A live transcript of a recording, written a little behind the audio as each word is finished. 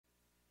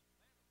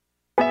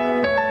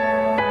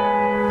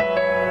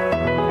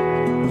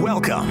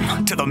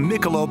Welcome to the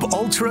Michelob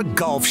Ultra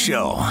Golf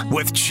Show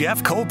with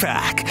Jeff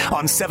Kolpack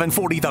on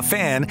 740 The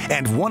Fan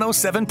and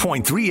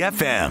 107.3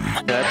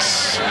 FM.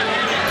 That's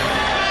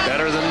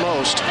better than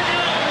most.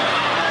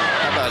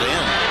 How about in?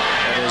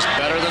 That is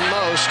better than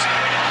most.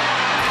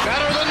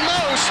 Better than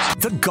most.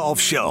 The Golf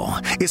Show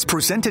is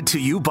presented to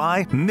you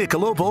by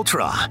Michelob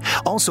Ultra.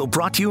 Also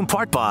brought to you in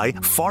part by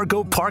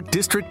Fargo Park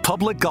District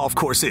Public Golf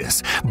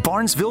Courses,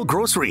 Barnesville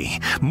Grocery,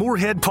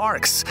 Moorhead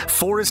Parks,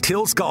 Forest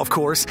Hills Golf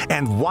Course,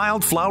 and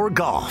Wildflower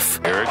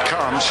Golf. Here it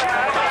comes.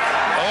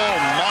 Oh,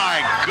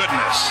 my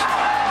goodness.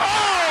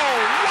 Oh,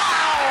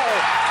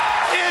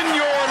 wow! In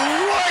your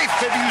life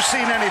have you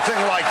seen anything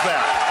like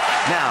that?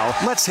 Now,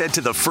 let's head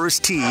to the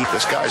first tee.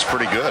 This guy's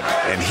pretty good.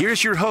 And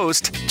here's your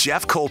host,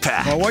 Jeff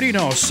Kolpack. Well, what do you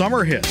know?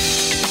 Summer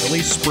hits, at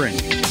least spring.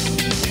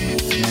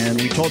 And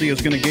we told you it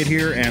was going to get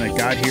here, and it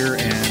got here,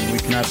 and we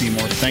cannot be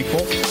more thankful.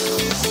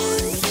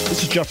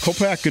 This is Jeff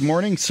Kolpack. Good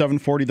morning.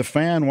 740 The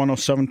Fan,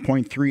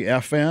 107.3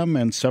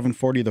 FM, and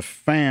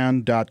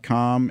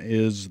 740thefan.com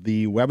is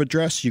the web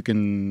address. You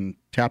can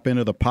tap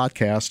into the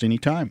podcast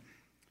anytime.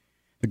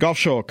 The Golf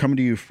Show coming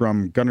to you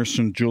from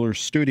Gunderson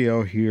Jewelers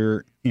Studio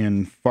here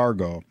in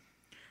Fargo.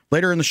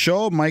 Later in the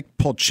show, Mike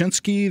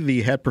Polchinski,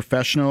 the head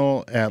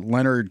professional at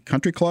Leonard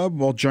Country Club,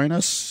 will join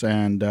us.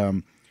 And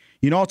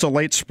you know it's a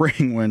late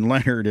spring when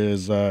Leonard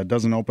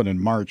doesn't open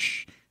in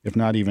March, if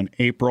not even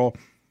April.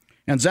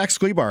 And Zach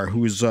Sklebar,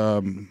 who's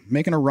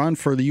making a run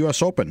for the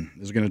U.S. Open,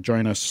 is going to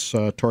join us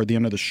toward the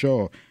end of the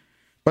show.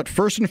 But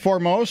first and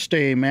foremost,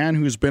 a man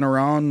who's been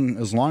around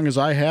as long as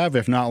I have,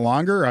 if not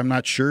longer. I'm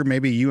not sure.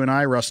 Maybe you and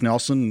I, Russ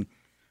Nelson,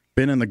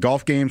 been in the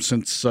golf game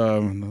since,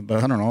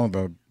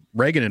 the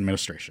Reagan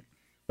administration.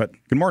 But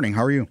good morning.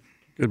 How are you?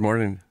 Good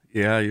morning.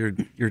 Yeah,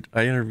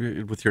 I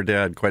interviewed with your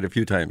dad quite a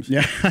few times.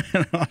 Yeah,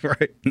 all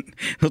right.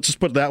 Let's just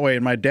put it that way.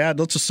 And my dad,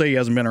 let's just say he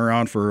hasn't been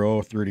around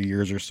for 30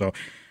 years or so.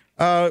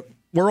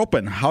 We're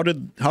open. How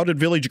did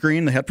Village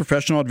Green, the head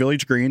professional at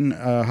Village Green,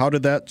 how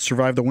did that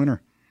survive the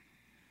winter?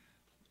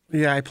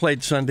 Yeah, I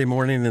played Sunday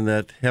morning in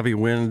that heavy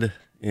wind,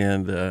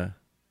 and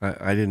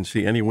I didn't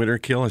see any winter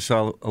kill. I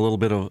saw a little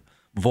bit of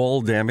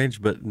vole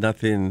damage, but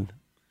nothing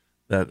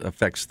that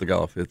affects the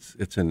golf.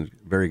 It's in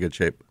very good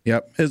shape.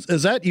 Yep.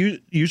 Is that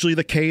usually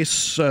the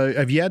case?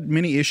 Have you had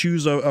many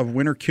issues of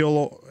winter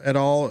kill at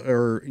all,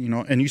 or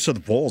And you said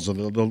the voles, the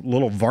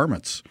little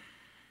varmints.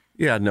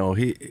 Yeah, no.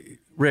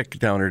 Rick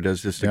Downer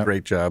does just a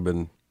great job,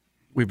 and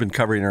we've been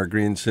covering our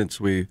greens since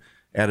we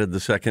added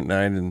the second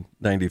nine in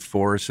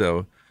 '94.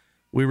 So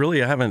we really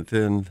haven't,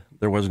 and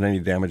there wasn't any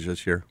damage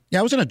this year.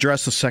 Yeah, I was going to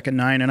address the second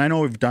nine, and I know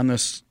we've done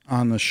this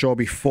on the show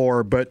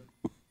before, but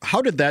how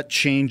did that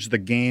change the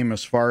game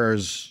as far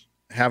as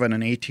having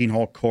an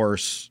 18-hole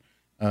course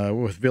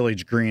with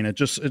Village Green? It's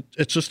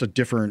just a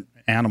different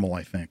animal,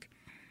 I think.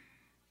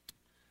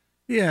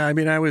 Yeah, I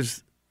mean, I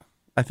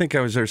think I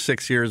was there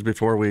 6 years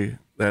before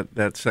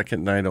that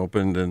second night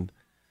opened, and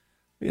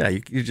yeah,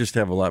 you just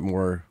have a lot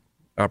more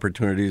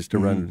opportunities to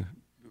run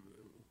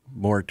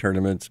more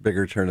tournaments,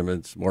 bigger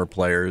tournaments, more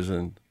players,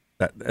 and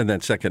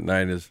that second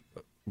night is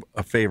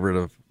a favorite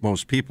of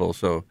most people,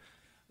 so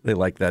they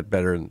like that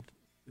better, and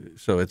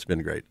so it's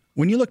been great.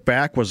 When you look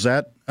back, was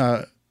that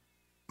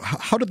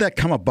how did that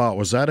come about?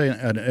 Was that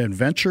an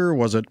adventure?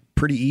 Was it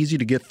pretty easy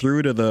to get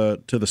through to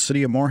the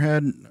city of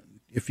Moorhead?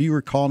 If you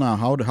recall now,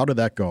 how did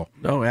that go?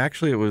 No,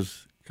 actually, it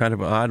was kind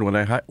of odd.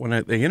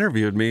 When they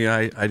interviewed me,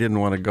 I didn't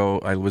want to go.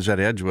 I was at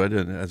Edgewood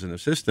and as an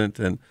assistant,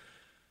 and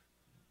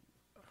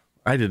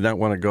I did not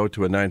want to go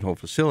to a 9-hole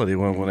facility.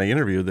 When I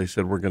interviewed, they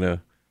said we're going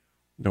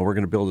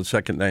to build a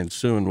second nine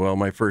soon. Well,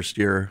 my first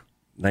year,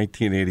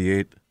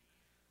 1988.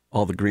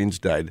 All the greens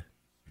died.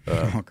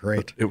 Oh,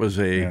 great. It was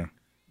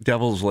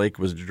Devil's Lake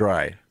was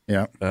dry.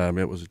 Yeah.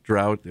 It was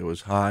drought. It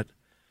was hot.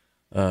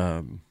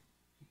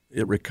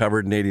 It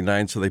recovered in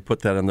 '89, so they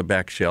put that on the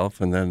back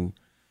shelf. And then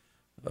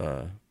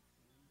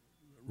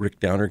Rick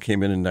Downer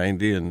came in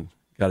 '90 and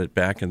got it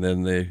back. And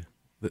then they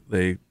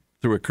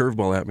threw a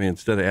curveball at me.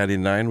 Instead of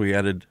adding 9, we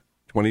added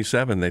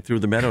 27. They threw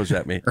the Meadows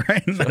at me.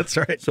 Right, that's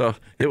right. So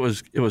it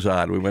was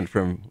odd. We went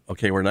from,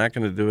 okay, we're not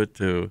going to do it,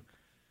 to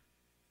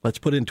let's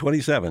put in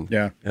 27.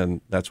 Yeah. And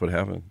that's what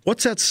happened.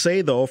 What's that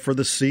say, though, for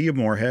the city of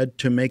Moorhead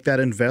to make that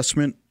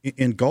investment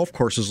in golf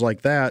courses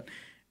like that?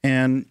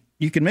 And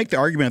you can make the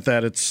argument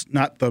that it's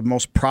not the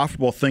most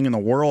profitable thing in the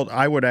world.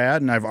 I would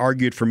add, and I've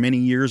argued for many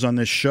years on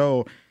this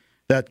show,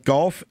 that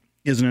golf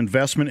is an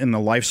investment in the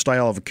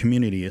lifestyle of a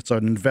community. It's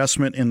an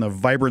investment in the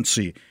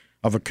vibrancy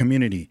of a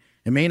community.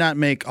 It may not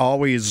make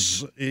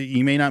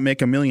you may not make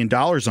 $1 million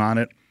on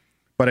it,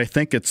 but I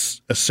think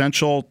it's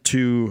essential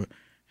to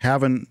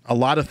having a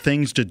lot of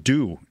things to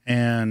do,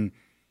 and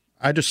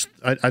I just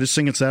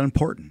think it's that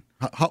important.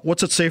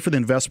 What's it say for the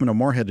investment of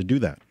Moorhead to do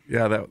that?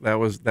 Yeah, that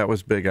was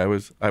big. I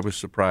was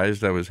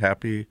surprised. I was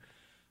happy.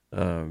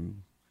 Yeah,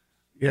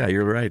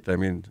 you're right. I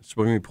mean,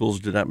 swimming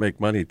pools did not make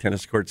money.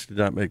 Tennis courts did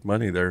not make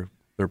money. They're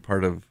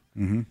part of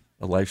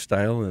a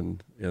lifestyle,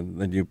 and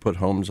then you put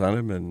homes on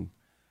them, and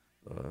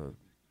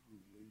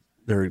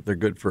they're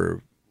good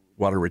for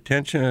water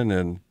retention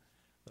and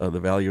the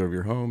value of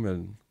your home,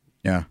 and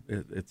Yeah.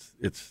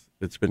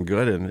 It's been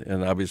good,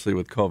 and obviously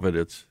with COVID,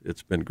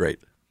 it's been great.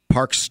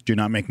 Parks do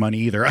not make money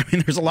either. I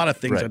mean, there's a lot of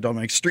things Right. that don't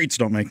make. Streets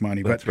don't make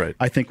money, That's but right.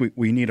 I think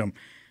we need them.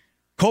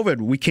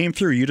 COVID, we came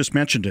through. You just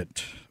mentioned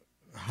it.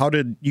 How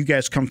did you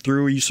guys come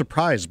through? Are you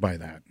surprised by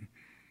that?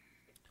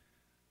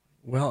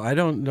 Well, I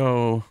don't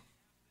know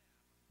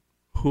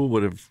who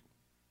would have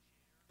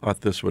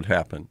thought this would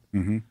happen,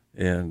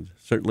 and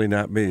certainly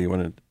not me.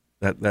 When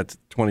that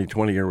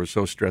 2020 year was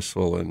so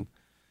stressful,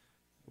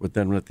 but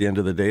then at the end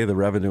of the day, the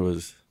revenue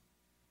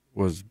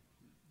was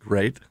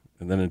great,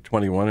 and then in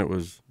 21 it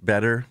was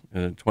better,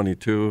 and in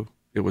 22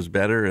 it was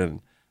better.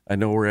 And I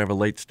know we have a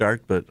late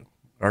start, but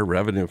our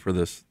revenue for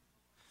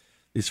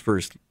these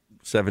first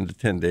 7 to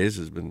 10 days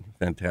has been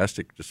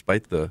fantastic,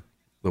 despite the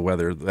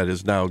weather that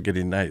is now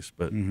getting nice.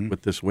 But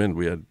with this wind,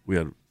 we had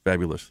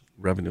fabulous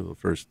revenue the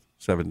first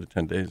 7 to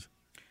 10 days.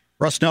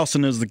 Russ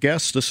Nelson is the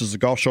guest. This is the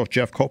Golf Show with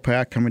Jeff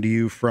Kolpack coming to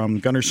you from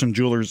Gunderson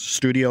Jewelers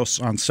Studios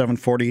on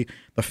 740,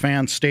 the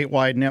Fan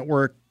statewide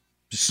network,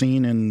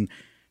 seen in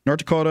North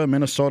Dakota,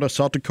 Minnesota,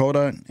 South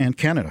Dakota, and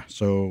Canada.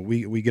 So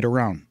we get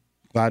around.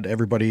 Glad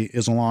everybody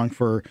is along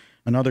for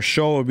another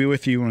show. We'll be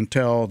with you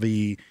until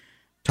the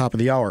top of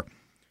the hour.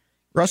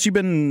 Russ, you've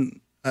been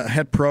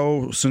head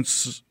pro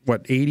since,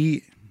 what,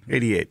 80?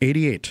 88.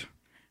 88.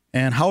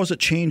 And how has it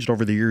changed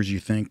over the years, you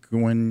think,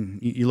 when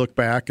you look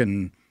back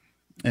and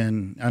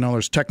I know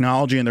there's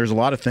technology and there's a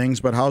lot of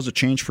things, but how has it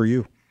changed for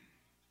you?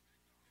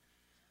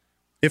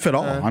 If at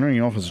all. I don't even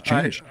know if it's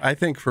changed. I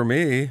think for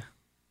me,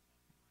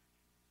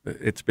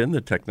 it's been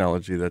the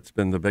technology that's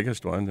been the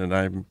biggest one, and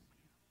I'm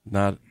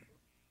not,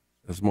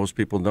 as most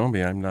people know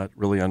me, I'm not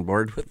really on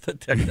board with the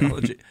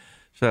technology.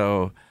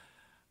 So,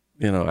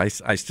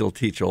 I still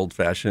teach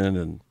old-fashioned,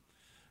 and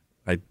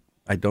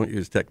I don't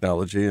use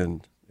technology,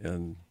 and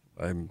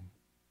I'm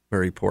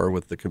very poor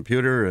with the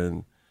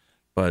computer,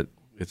 but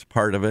it's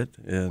part of it,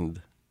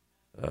 and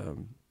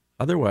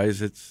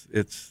otherwise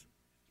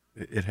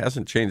it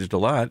hasn't changed a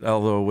lot.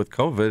 Although with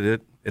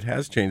COVID, it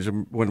has changed.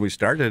 When we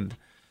started,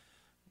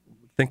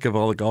 think of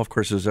all the golf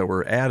courses that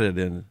were added,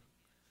 and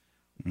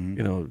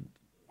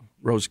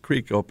Rose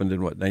Creek opened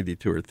in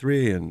 92 or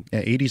 3, and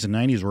 80s and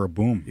 90s were a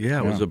boom. Yeah,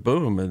 it was a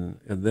boom, and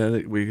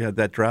then we had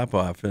that drop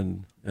off,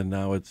 and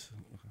now it's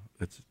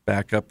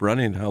back up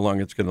running. How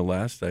long it's going to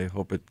last? I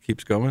hope it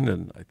keeps going,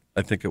 and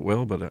I think it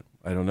will, but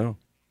I don't know.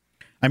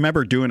 I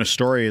remember doing a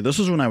story. This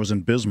was when I was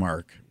in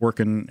Bismarck,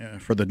 working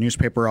for the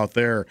newspaper out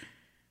there.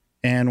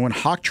 And when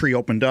Hawktree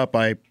opened up,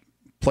 I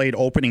played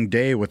opening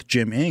day with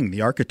Jim Ing,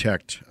 the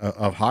architect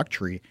of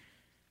Hawktree.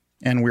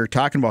 And we were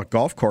talking about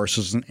golf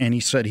courses, and he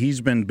said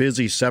he's been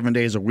busy 7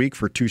 days a week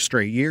for 2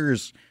 straight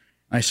years.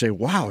 I say,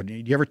 wow,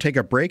 did you ever take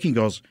a break? He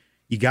goes,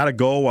 you got to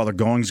go while the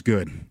going's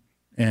good.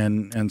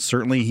 And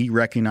certainly he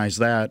recognized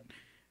that.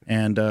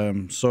 And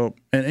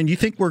and you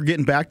think we're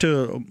getting back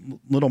to a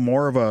little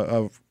more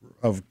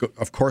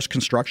of course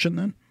construction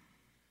then?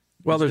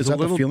 Well, there's is that a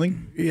little the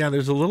feeling. Yeah,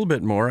 there's a little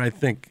bit more. I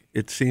think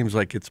it seems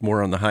like it's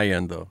more on the high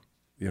end, though.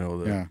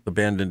 The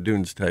abandoned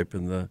dunes type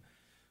and the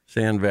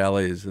sand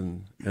valleys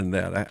and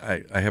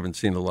that. I haven't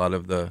seen a lot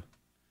of the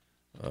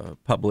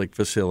public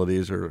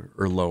facilities or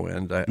low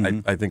end.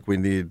 I think we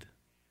need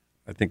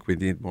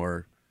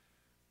more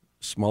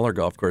smaller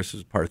golf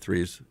courses, par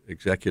 3s,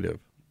 executive.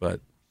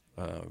 But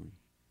I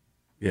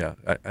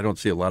don't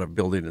see a lot of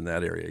building in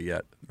that area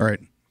yet. All right.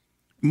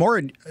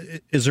 More,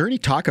 is there any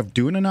talk of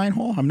doing a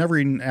 9-hole? I've never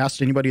even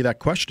asked anybody that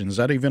question. Is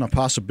that even a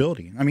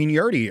possibility? I mean, you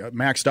already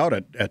maxed out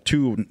at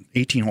 2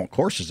 18-hole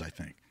courses, I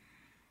think.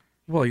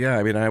 Well, yeah.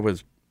 I mean, I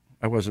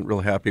wasn't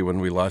real happy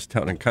when we lost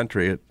Town and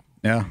Country.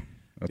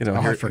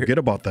 I forget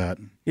about that.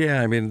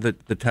 Yeah, I mean,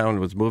 the town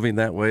was moving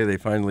that way. They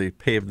finally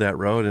paved that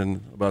road,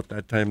 and about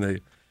that time,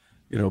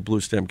 Blue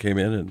Stem came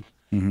in,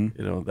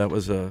 and that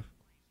was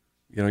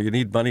you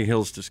need bunny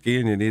hills to ski,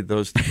 and you need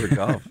those for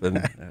golf,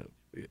 and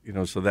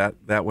so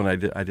that one I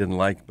didn't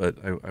like, but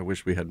I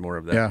wish we had more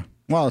of that. Yeah,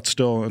 well, it's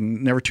still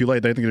never too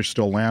late. I think there's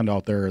still land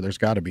out there. There's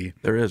got to be.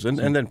 There is, and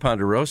then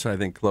Ponderosa I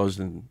think closed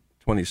in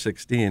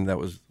 2016. That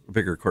was a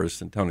bigger course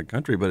than Town and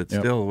Country, but it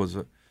still was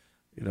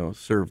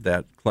served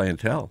that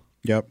clientele.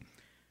 Yep.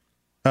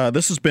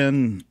 This has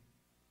been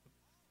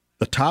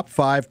the top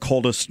 5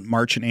 coldest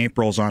March and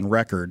Aprils on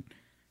record,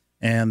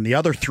 and the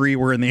other 3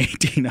 were in the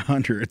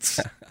 1800s,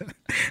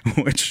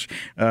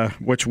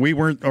 which we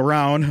weren't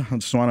around. I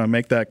just want to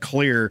make that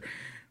clear.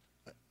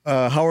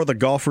 How are the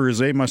golfers?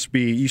 They must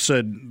be. You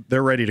said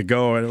they're ready to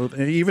go.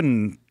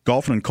 Even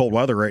golfing in cold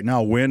weather right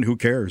now, wind, who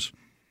cares?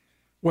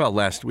 Well,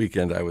 last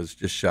weekend I was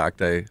just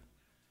shocked. I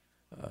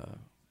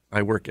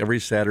work every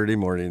Saturday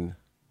morning,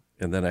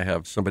 and then I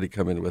have somebody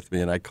come in with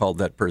me, and I called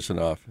that person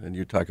off, and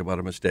you talk about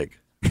a mistake.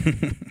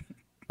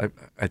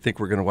 I think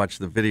we're going to watch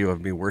the video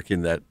of me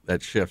working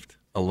that shift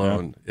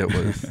alone. Yeah. It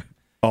was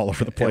all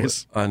over the place. It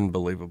was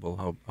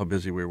unbelievable how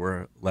busy we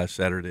were last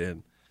Saturday.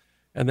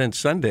 And then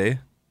Sunday,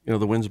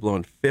 the wind's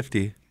blowing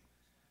 50,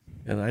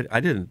 and I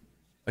don't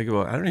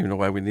even know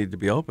why we need to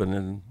be open,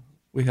 and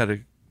we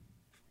had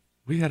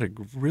we had a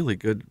really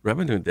good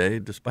revenue day.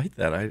 Despite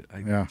that,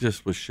 I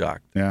just was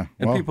shocked. Yeah,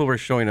 and people were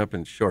showing up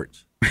in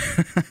shorts.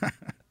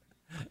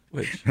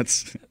 Which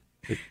that's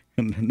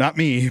not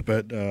me,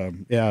 but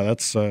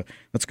that's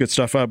good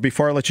stuff.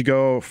 Before I let you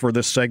go for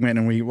this segment,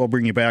 and we'll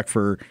bring you back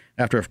for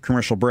after a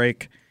commercial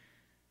break.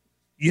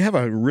 You have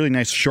a really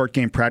nice short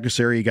game practice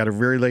area. You got a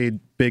very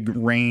big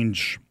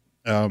range.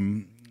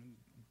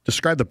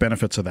 Describe the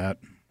benefits of that.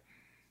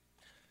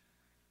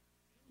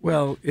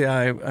 Well,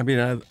 yeah, I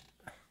mean,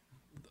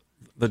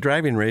 the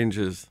driving range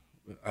is.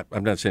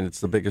 I'm not saying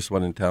it's the biggest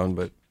one in town,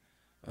 but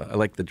I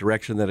like the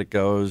direction that it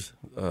goes.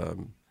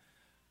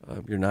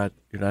 You're not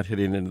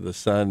hitting into the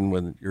sun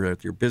when you're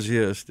at your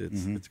busiest.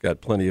 It's got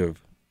plenty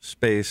of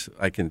space.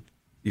 I can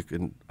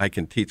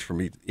teach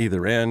from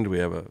either end. We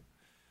have a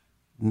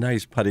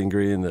nice putting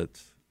green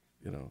that's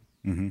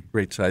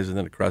great size, and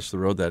then across the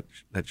road that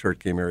short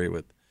game area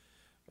with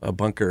a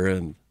bunker,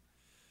 and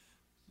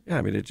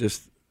I mean, it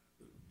just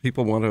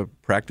people want to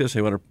practice.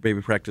 They want to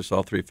maybe practice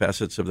all three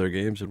facets of their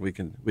games, and we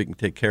can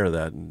take care of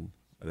that, and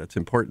that's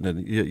important.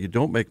 And you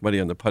don't make money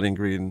on the putting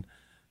green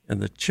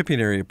and the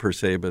chipping area per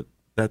se, but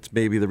that's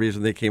maybe the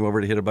reason they came over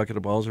to hit a bucket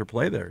of balls or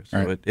play there.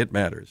 So right. it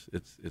matters.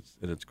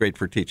 It's great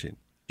for teaching.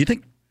 Do you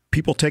think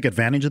people take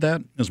advantage of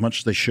that as much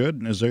as they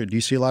should? Do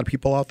you see a lot of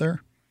people out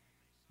there?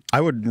 I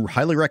would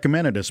highly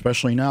recommend it,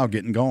 especially now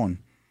getting going.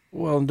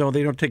 Well, no,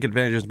 they don't take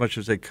advantage as much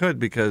as they could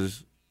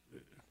because,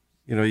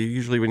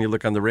 usually when you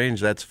look on the range,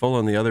 that's full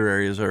and the other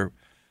areas are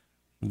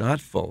not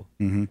full.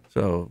 Mm-hmm.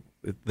 So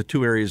the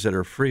two areas that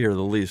are free are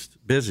the least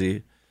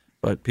busy,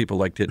 but people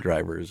like to hit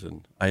drivers,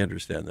 and I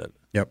understand that.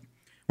 Yep.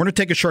 We're going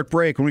to take a short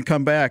break. When we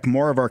come back,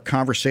 more of our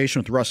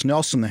conversation with Russ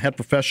Nelson, the head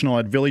professional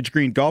at Village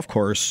Green Golf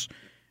Course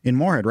in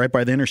Moorhead, right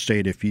by the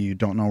interstate if you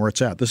don't know where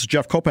it's at. This is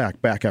Jeff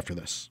Kolpack, back after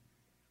this.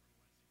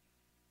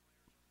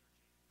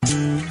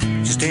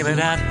 Just aim it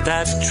at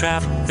that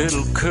trap,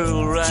 it'll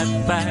curl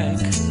right back.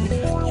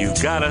 You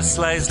got a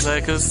slice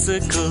like a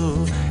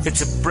sickle.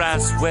 It's a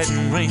brass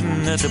wedding ring,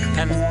 a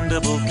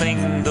dependable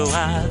thing, though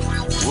I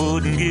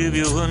wouldn't give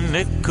you a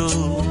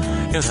nickel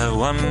if that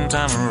one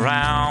time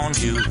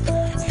around you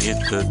hit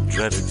the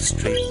dreaded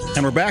street.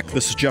 And we're back.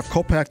 This is Jeff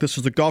Kolpack. This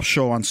is the Golf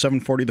Show on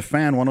 740 The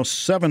Fan,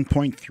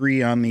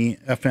 107.3 on the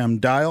FM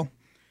dial.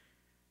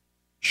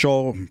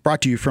 Show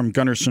brought to you from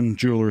Gunderson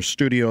Jewelers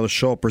Studio. The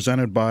show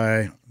presented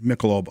by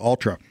Michelob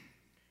Ultra.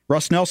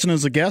 Russ Nelson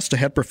is a guest, a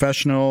head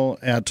professional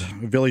at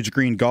Village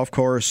Green Golf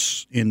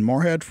Course in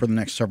Moorhead for the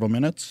next several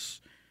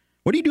minutes.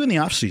 What do you do in the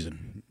off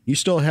season? You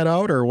still head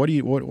out, or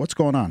what's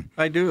going on?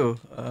 I do.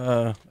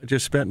 I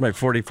just spent my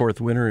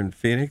 44th winter in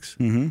Phoenix.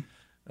 Mm-hmm.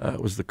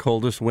 It was the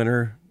coldest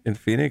winter in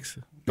Phoenix.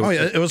 Oh,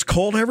 yeah, it was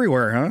cold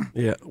everywhere, huh?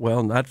 Yeah,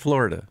 well, not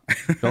Florida.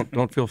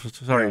 Don't feel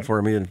sorry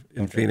for me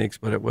in Phoenix,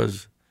 but it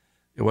was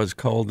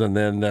cold. And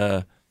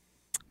then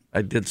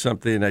I did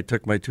something. I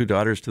took my two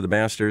daughters to the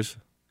Masters.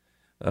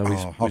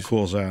 How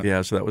cool is that?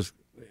 Yeah, so that was,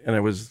 and I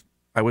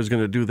was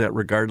going to do that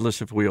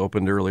regardless if we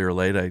opened early or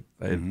late. I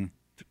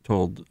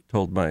told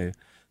my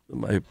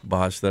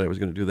boss that I was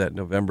going to do that in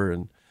November,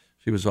 and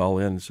she was all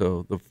in.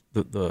 So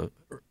the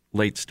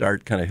late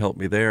start kind of helped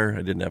me there.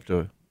 I didn't have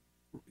to,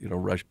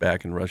 rush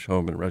back and rush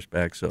home and rush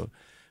back. So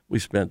we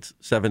spent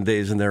 7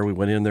 days in there. We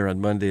went in there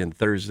on Monday and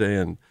Thursday,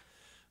 and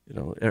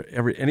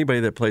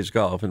anybody that plays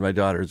golf, and my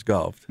daughter's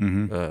golfed.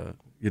 Mm-hmm.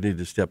 You need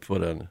to step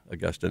foot on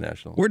Augusta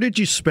National. Where did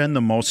you spend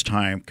the most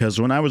time? Because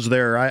when I was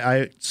there,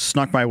 I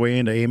snuck my way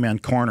into Amen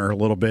Corner a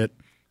little bit,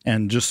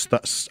 and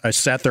I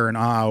sat there in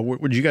awe.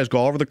 Would you guys go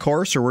all over the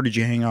course, or where did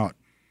you hang out?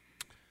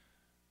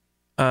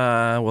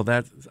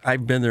 Well,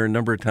 I've been there a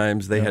number of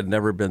times. They had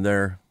never been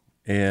there,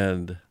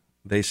 and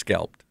they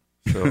scalped.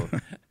 So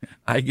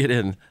I get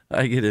in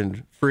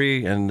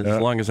free and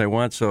as long as I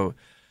want. So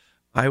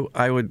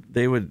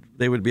they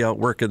would be out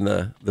working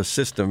the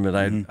system,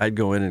 and I'd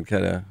go in and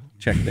kind of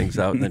check things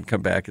out and then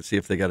come back and see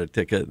if they got a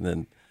ticket and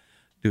then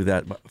do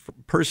that. But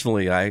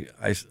personally, I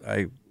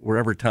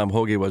wherever Tom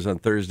Hoagie was on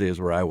Thursday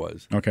is where I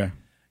was. Okay.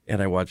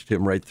 And I watched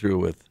him right through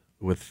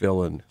with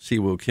Phil and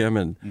Siwoo Kim.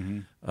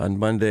 And on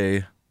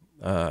Monday,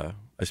 I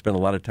spent a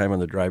lot of time on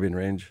the driving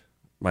range.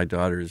 My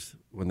daughters,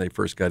 when they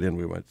first got in,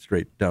 we went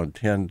straight down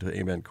 10 to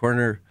Amen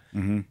Corner.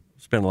 Mm-hmm.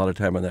 Spent a lot of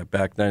time on that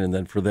back nine, and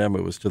then for them,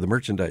 it was to the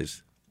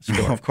merchandise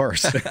store. Of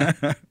course.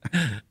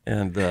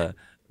 And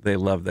they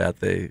loved that.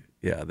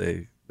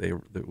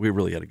 We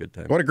really had a good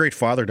time. What a great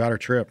father-daughter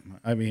trip.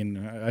 I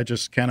mean, I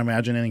just can't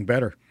imagine anything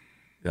better.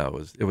 Yeah,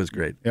 it was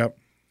great. Yep.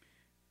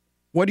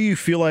 What do you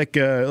feel like,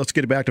 let's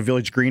get back to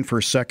Village Green for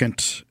a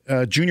second.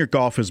 Junior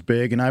golf is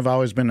big, and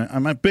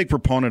I'm a big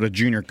proponent of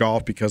junior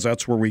golf because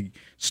that's where we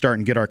start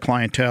and get our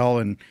clientele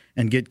and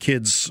get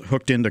kids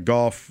hooked into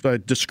golf.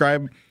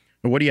 Describe,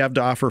 what do you have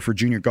to offer for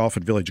junior golf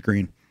at Village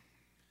Green?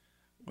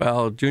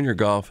 Well, junior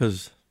golf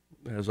has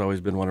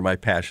always been one of my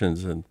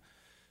passions, and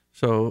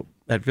so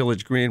at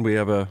Village Green we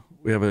have a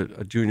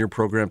junior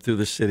program through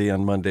the city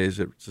on Mondays.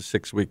 It's a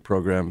 6-week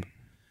program.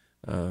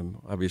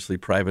 Obviously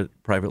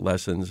private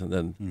lessons, and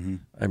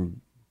then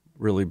I'm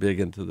really big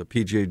into the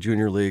PGA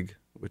Junior League,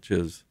 which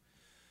is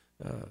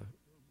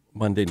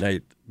Monday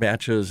night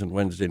matches and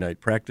Wednesday night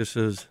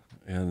practices,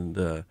 and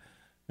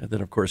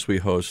then of course we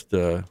host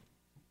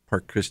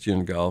Park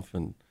Christian Golf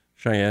and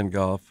Cheyenne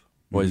Golf,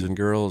 boys and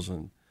girls,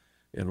 and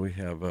we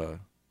have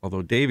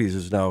although Davies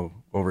is now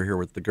over here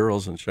with the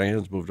girls and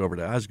Cheyenne's moved over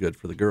to Osgood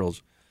for the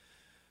girls.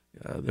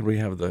 Then we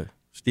have the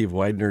Steve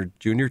Widener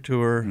Junior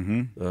Tour,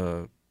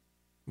 the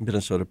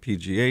Minnesota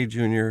PGA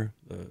Junior,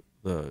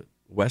 the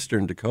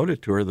Western Dakota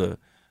Tour.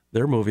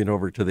 They're moving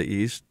over to the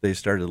east. They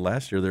started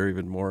last year. They're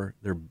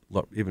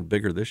even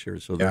bigger this year.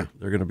 So they're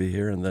going to be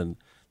here. And then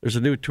there's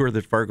a new tour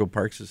that Fargo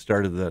Parks has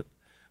started that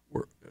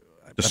we're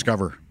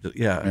Discover.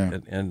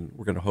 And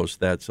we're going to host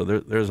that. So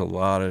there's a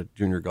lot of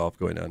junior golf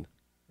going on.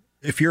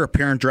 If you're a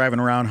parent driving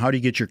around, how do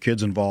you get your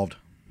kids involved?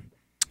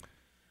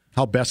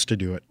 How best to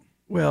do it?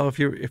 Well, if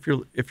you're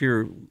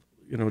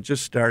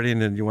just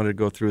starting and you want to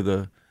go through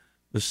the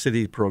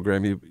city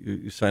program,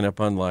 you sign up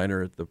online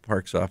or at the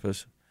parks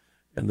office.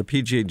 And the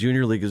PGA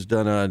Junior League is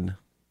done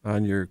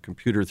on your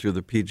computer through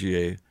the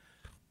PGA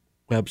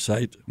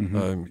website.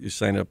 You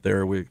sign up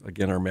there.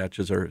 Our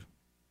matches are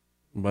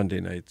Monday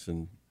nights,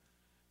 and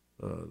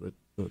the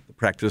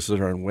practices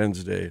are on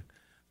Wednesday.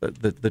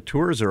 The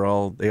tours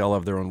they all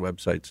have their own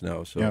websites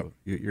now. So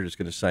you're just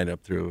going to sign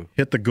up through.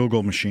 Hit the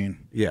Google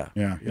machine. Yeah.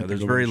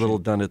 There's very little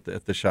done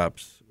at the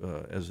shops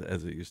as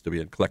it used to be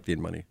in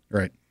collecting money.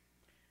 Right.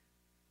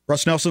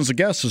 Russ Nelson's a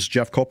guest. This is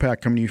Jeff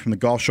Kolpack coming to you from the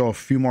Golf Show. A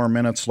few more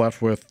minutes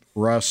left with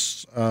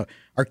Russ.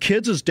 Are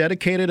kids as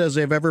dedicated as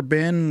they've ever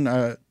been?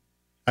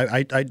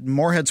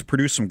 Moorhead's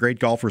produced some great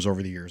golfers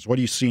over the years. What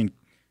do you see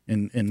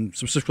in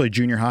specifically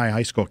junior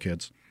high school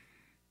kids?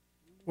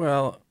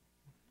 Well,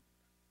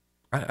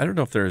 I don't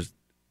know if there's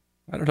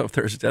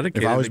dedicated.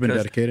 They've always been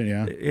dedicated,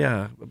 yeah.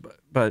 Yeah,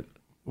 but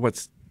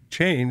what's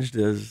changed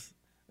is,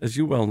 as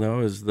you well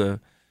know, is the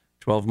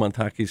 12-month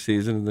hockey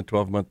season and the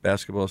 12-month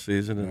basketball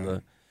season,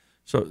 and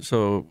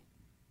So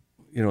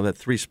that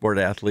 3-sport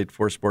athlete,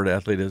 4-sport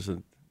athlete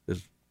isn't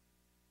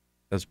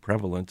as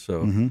prevalent.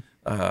 So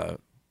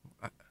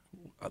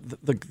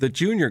the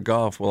junior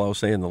golf, well, I'll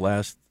say in the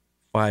last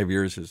 5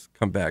 years has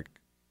come back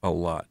a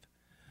lot.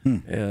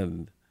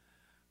 And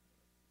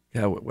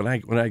when I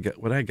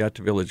got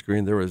to Village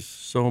Green, there was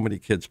so many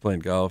kids playing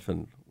golf,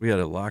 and we had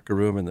a locker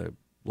room, and their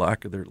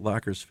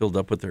lockers filled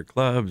up with their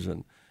clubs,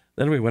 and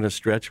then we went a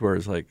stretch where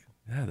it's like,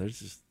 there's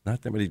just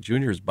not that many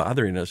juniors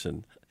bothering us,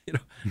 and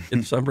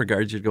in some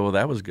regards, you'd go, well,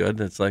 that was good.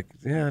 And it's like,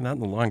 not in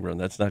the long run.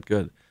 That's not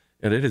good.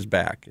 And it is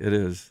back. It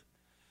is.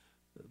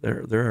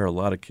 There are a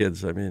lot of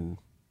kids,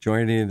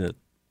 joining it.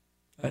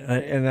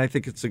 And I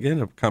think it's,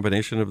 again, a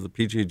combination of the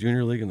PGA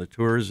Junior League and the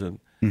tours.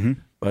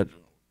 But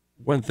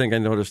one thing I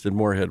noticed in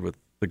Moorhead with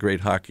the great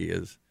hockey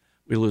is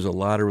we lose a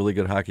lot of really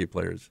good hockey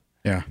players.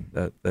 Yeah.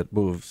 That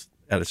moves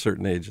at a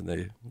certain age, and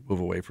they move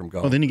away from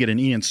golf. Well, then you get an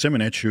Ian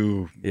Simonich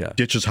who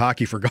ditches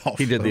hockey for golf.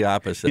 He did the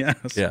opposite.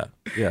 Yes.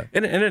 Yeah.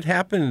 And it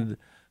happened,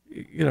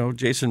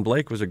 Jason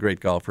Blake was a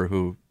great golfer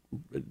who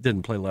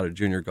didn't play a lot of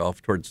junior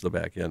golf towards the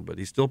back end, but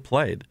he still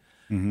played.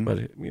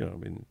 But,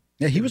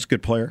 Yeah, he was a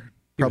good player.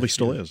 Probably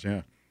still is,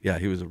 yeah. Yeah,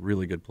 he was a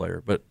really good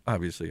player, but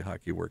obviously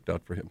hockey worked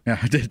out for him.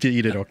 Yeah,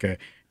 you did okay.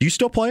 Do you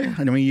still play?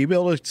 You be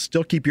able to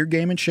still keep your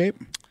game in shape?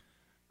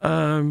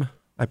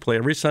 I play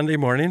every Sunday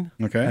morning.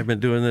 Okay. I've been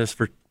doing this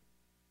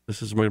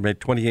is my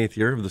 28th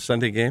year of the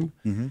Sunday game.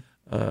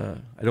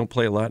 I don't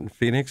play a lot in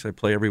Phoenix. I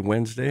play every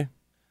Wednesday.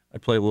 I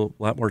play a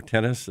lot more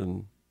tennis,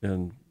 and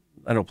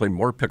I don't play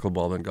more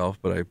pickleball than golf,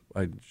 but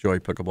I enjoy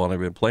pickleball, and I've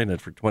been playing it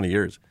for 20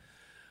 years.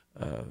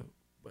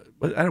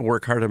 But I don't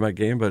work hard on my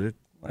game, but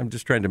I'm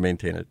just trying to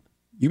maintain it.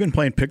 You've been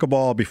playing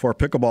pickleball before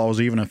pickleball was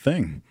even a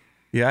thing.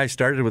 Yeah, I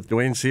started with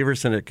Dwayne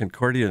Severson at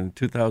Concordia in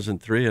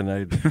 2003, and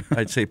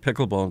I'd say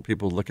pickleball, and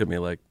people look at me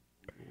like,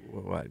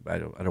 well, I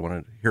don't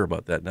want to hear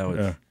about that now.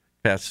 It's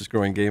fastest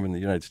growing game in the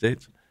United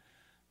States.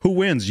 Who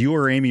wins, you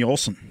or Amy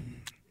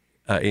Olsen?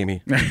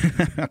 Amy.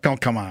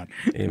 Come on.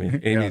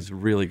 Amy's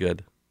really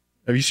good.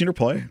 Have you seen her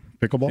play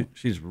pickleball?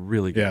 She's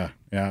really good.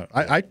 Yeah.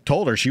 I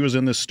told her, she was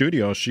in this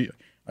studio.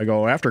 I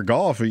go, after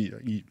golf,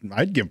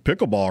 I'd give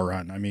pickleball a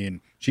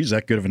run. She's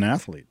that good of an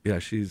athlete. Yeah,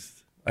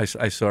 I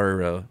saw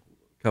her a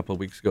couple of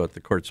weeks ago at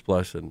the Courts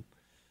Plus, and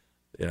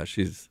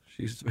she's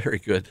very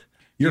good.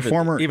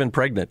 Even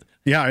pregnant.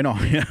 Yeah, I know.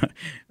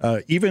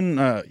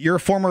 Yeah, you're a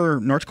former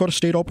North Dakota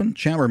State Open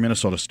champ or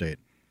Minnesota State,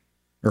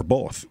 or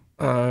both.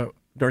 North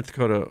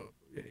Dakota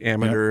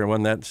amateur. I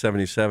won that in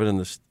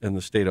 '77 and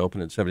the State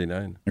Open in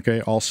 '79.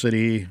 Okay, all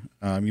city.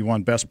 You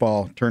won best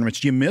ball tournaments.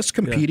 Do you miss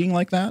competing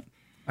like that?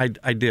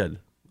 I did.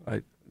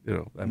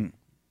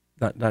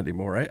 Not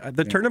anymore.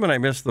 The tournament I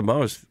missed the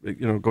most,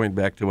 going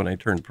back to when I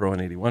turned pro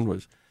in '81,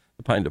 was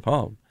the Pine de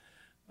Palm.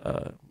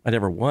 I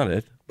never won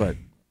it, but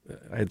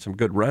I had some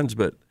good runs.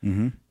 But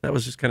that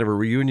was just kind of a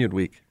reunion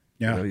week.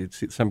 Yeah, you'd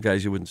see some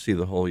guys you wouldn't see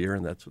the whole year,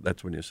 and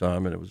that's when you saw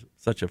them. And it was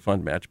such a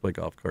fun match play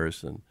golf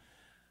course. And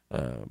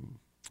I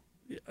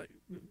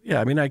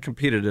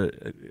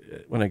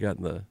competed when I got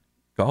in the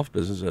golf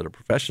business at a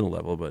professional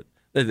level, but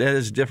that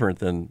is different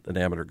than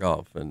amateur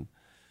golf. And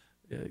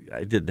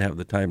I didn't have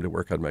the time to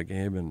work on my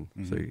game, and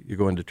so you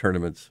go into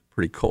tournaments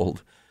pretty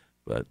cold.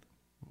 But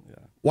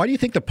Why do you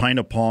think the Pine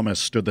of Palm has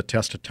stood the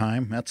test of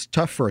time? That's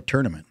tough for a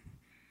tournament.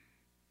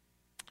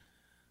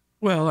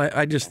 Well,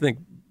 I just think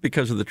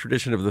because of the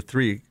tradition of the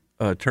three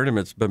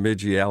tournaments,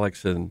 Bemidji,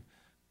 Alex, and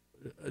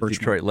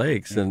Detroit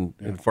Lakes, and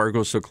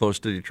Fargo's so close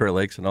to Detroit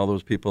Lakes, and all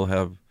those people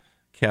have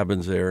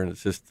cabins there, and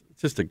it's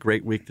just a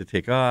great week to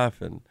take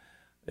off, and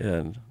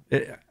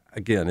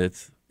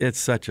it's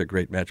such a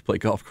great match play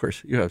golf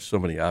course. You have so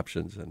many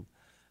options, and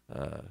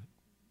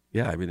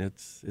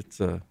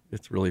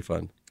it's really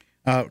fun.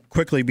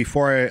 Quickly,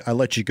 before I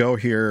let you go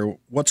here,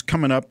 what's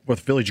coming up with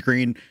Village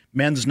Green?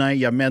 Men's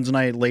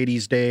night,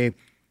 ladies' day.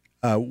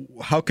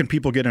 How can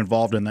people get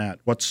involved in that?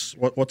 What's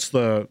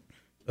the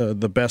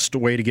best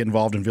way to get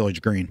involved in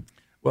Village Green?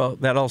 Well,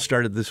 that all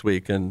started this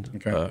week,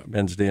 and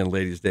Men's Day and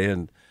Ladies' Day,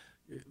 and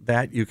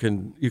that you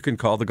can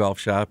call the golf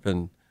shop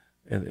and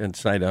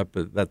sign up.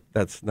 But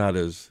that's not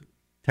as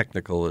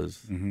technical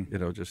as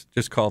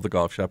just call the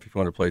golf shop if you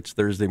want to play. It's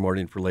Thursday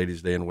morning for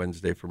Ladies' Day and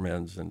Wednesday for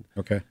men's, and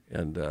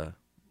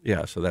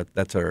so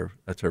that's our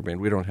main.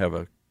 We don't have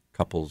a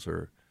couples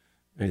or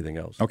anything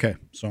else. Okay,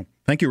 so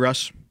thank you,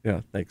 Russ.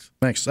 Yeah, thanks.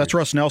 That's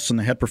Russ Nelson,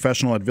 the head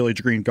professional at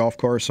Village Green Golf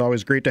Course.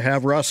 Always great to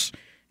have Russ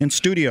in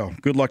studio.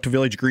 Good luck to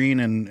Village Green,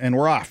 and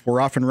we're off. We're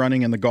off and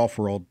running in the golf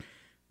world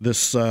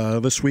this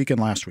week and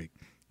last week.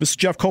 This is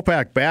Jeff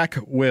Kolpack back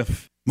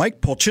with Mike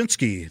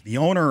Polchinski, the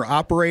owner,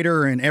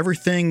 operator, and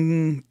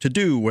everything to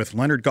do with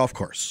Leonard Golf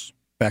Course.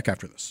 Back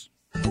after this.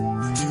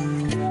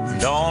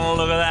 Don't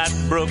look at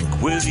that brook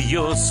with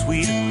your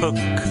sweet hook.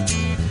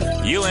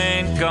 You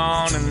ain't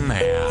gone in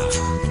there.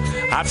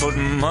 I put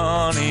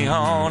money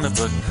on it,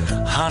 but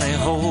honey,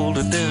 hold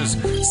it. There's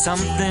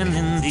something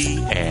in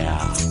the air.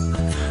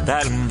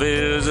 That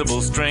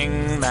invisible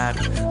string, that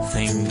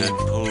thing that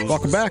pulls.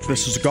 Welcome back.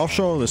 This is the Golf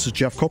Show. This is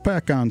Jeff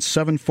Kolpack on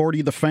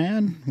 740 The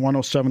Fan,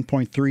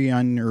 107.3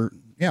 on your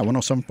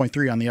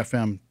 107.3 on the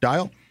FM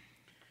dial.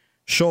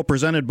 Show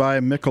presented by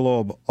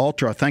Michelob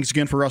Ultra. Thanks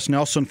again for Russ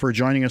Nelson for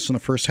joining us in the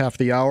first half of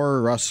the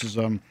hour. Russ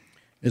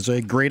is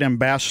a great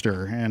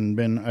ambassador and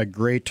been a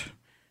great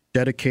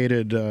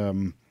dedicated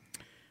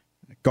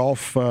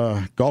golf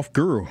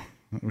guru,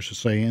 I should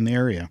say, in the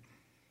area.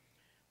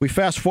 We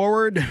fast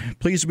forward.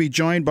 Pleased to be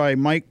joined by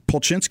Mike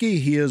Polchinski.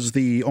 He is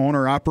the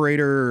owner,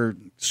 operator,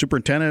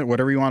 superintendent,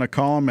 whatever you want to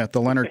call him, at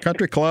the Leonard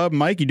Country Club.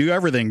 Mike, you do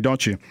everything,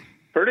 don't you?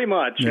 Pretty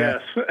much, yeah.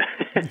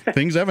 Yes.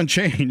 Things haven't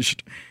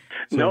changed.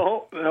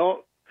 So,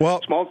 no.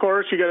 Well, small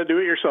course, you got to do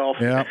it yourself.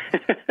 Yeah.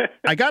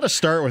 I got to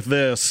start with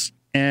this,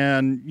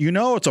 and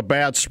it's a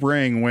bad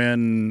spring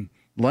when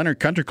Leonard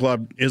Country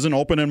Club isn't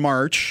open in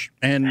March.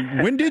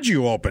 And when did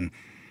you open?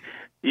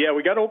 Yeah,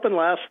 we got open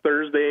last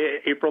Thursday,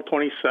 April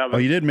 27th. Oh,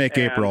 you did make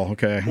April.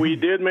 Okay. We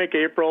did make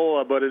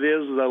April, but it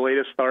is the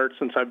latest start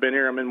since I've been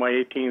here. I'm in my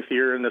 18th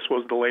year, and this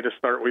was the latest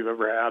start we've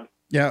ever had.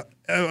 Yeah.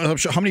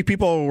 How many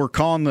people were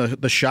calling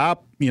the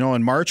shop,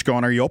 in March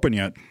going, are you open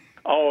yet?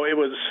 Oh, it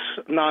was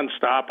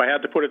nonstop. I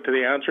had to put it to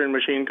the answering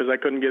machine because I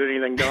couldn't get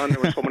anything done. There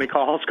were so many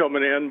calls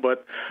coming in.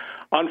 But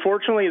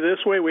unfortunately, this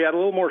way, we had a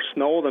little more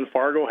snow than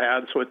Fargo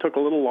had, so it took a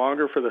little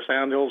longer for the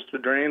sandhills to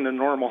drain than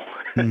normal.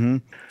 Mm-hmm.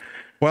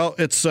 Well,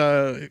 it's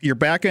you're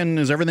back in.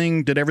 Did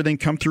everything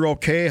come through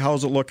okay?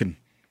 How's it looking?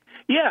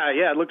 Yeah.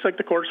 It looks like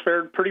the course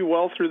fared pretty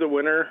well through the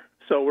winter.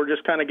 So we're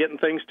just kind of getting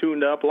things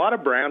tuned up. A lot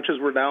of branches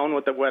were down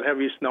with the wet,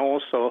 heavy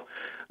snow. So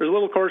there's a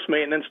little course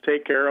maintenance to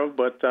take care of.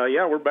 But,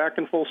 we're back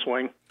in full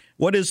swing.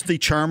 What is the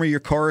charm of your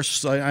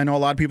course? I know a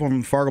lot of people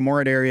from the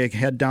Fargo-Moorhead area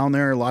head down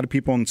there. A lot of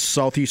people in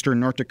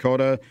southeastern North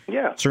Dakota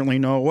certainly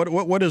know.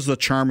 What is the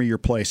charm of your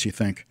place, you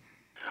think?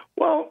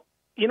 Well,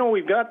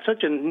 we've got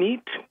such a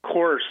neat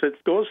course. It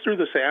goes through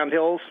the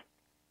sandhills,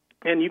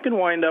 and you can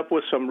wind up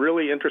with some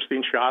really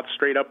interesting shots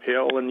straight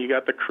uphill, and you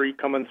got the creek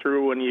coming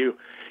through, and you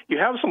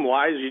have some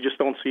lies you just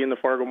don't see in the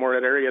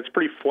Fargo-Moorhead area. It's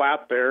pretty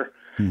flat there.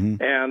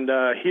 Mm-hmm. And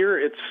here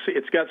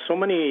it's got so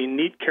many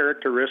neat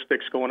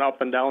characteristics going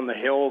up and down the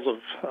hills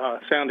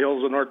of sand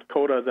hills of North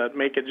Dakota that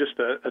make it just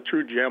a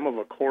true gem of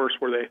a course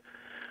where they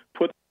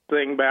put the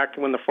thing back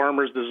when the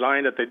farmers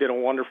designed it. They did a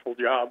wonderful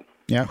job.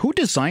 Yeah, who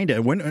designed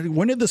it?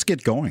 When did this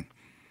get going?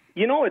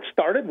 It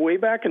started way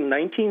back in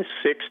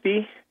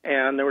 1960,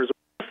 and there was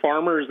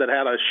farmers that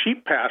had a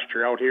sheep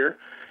pasture out here.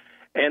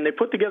 And they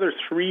put together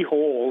 3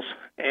 holes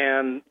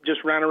and just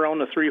ran around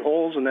the 3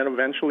 holes and then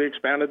eventually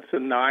expanded to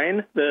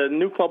 9. The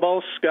new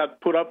clubhouse got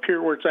put up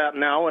here where it's at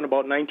now in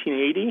about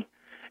 1980.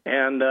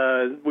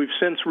 And we've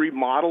since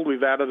remodeled.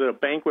 We've added a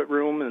banquet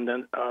room and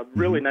then a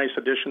really nice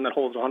addition that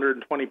holds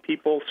 120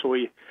 people. So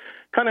we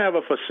kind of have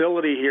a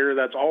facility here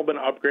that's all been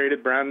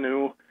upgraded, brand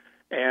new.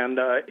 And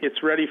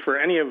it's ready for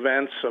any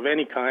events of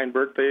any kind,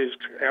 birthdays,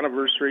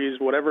 anniversaries,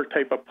 whatever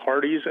type of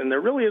parties. And there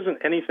really isn't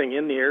anything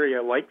in the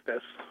area like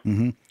this.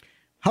 Mm-hmm.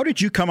 How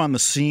did you come on the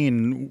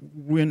scene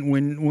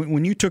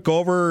when you took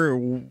over?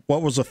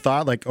 What was the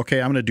thought? Like, okay,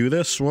 I'm going to do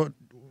this.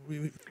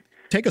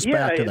 Take us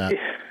back to that.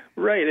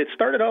 Right. It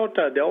started out.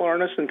 Dale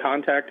Arneson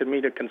contacted me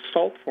to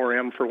consult for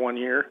him for 1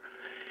 year,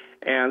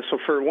 And so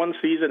for one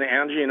season,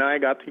 Angie and I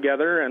got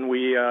together and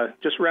we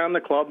just ran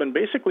the club and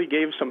basically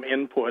gave some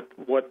input,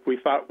 what we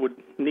thought would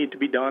need to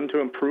be done to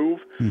improve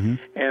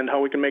and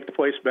how we can make the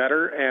place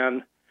better.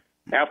 And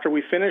after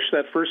we finished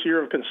that first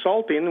year of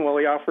consulting, well,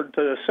 he offered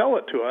to sell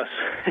it to us.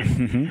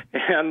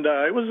 And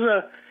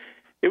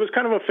it was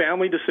kind of a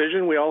family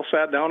decision. We all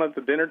sat down at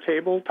the dinner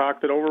table,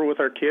 talked it over with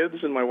our kids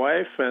and my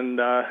wife,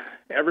 and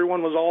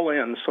everyone was all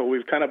in. So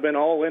we've kind of been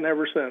all in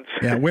ever since.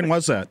 Yeah, when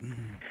was that?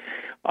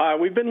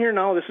 We've been here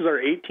now. This is our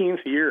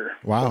 18th year.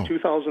 Wow. So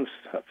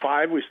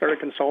 2005, we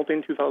started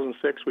consulting.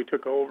 2006, we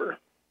took over.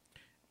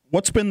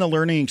 What's been the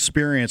learning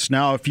experience?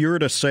 Now, if you were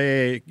to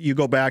say you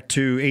go back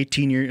to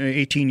 18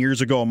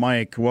 years ago,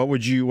 Mike, what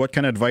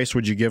kind of advice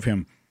would you give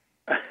him?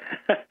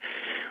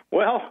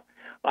 Well,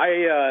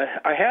 I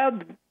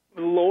had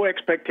low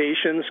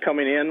expectations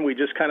coming in. We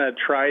just kind of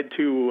tried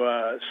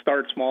to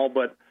start small,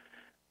 but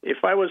if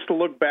I was to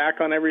look back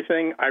on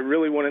everything, I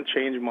really wouldn't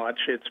change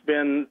much. It's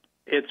been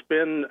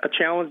a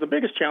challenge. The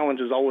biggest challenge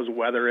is always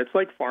weather. It's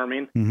like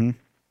farming.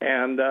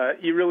 And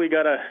you really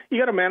gotta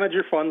manage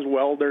your funds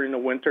well during the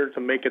winter to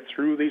make it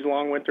through these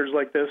long winters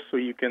like this, so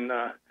you can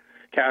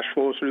cash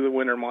flow through the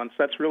winter months.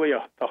 That's really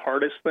the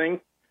hardest thing.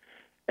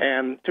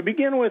 And to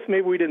begin with,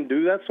 maybe we didn't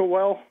do that so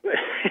well.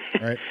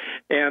 Right.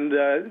 And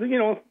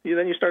then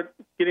you start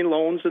getting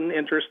loans and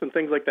interest and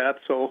things like that.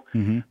 So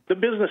the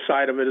business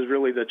side of it is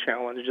really the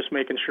challenge, just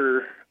making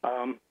sure.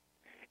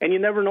 And you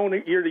never know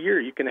year to year.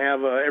 You can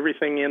have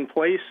everything in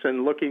place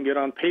and looking good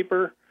on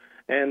paper,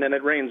 and then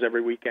it rains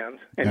every weekend,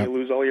 and you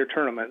lose all your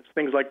tournaments.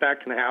 Things like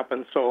that can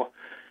happen. So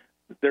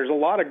there's a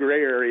lot of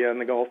gray area in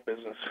the golf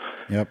business.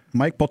 Yep.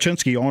 Mike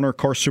Bolchinski, owner,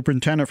 course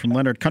superintendent from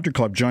Leonard Country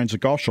Club, joins the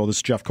golf show. This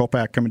is Jeff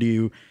Kolpack coming to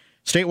you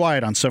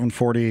statewide on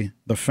 740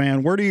 The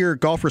Fan. Where do your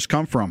golfers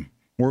come from?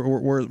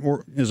 Where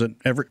is it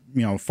every,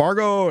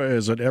 Fargo?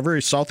 Is it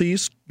every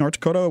southeast North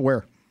Dakota?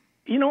 Where?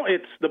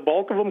 It's the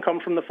bulk of them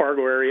come from the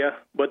Fargo area,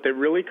 but they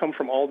really come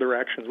from all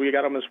directions. We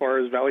got them as far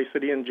as Valley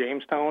City and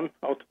Jamestown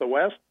out to the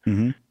west.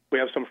 We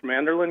have some from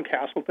Enderlin,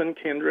 Castleton,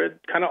 Kindred,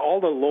 kind of all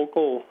the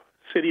local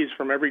cities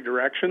from every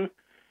direction.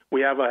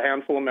 We have a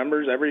handful of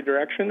members every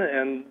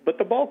direction, but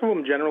the bulk of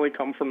them generally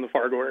come from the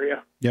Fargo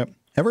area. Yep.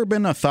 Ever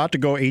been a thought to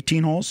go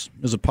 18 holes?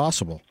 Is it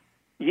possible?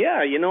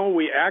 Yeah,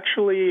 we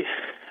actually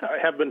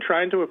have been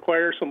trying to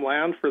acquire some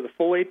land for the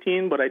full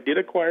 18, but I did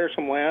acquire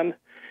some land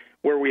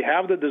where we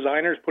have the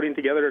designers putting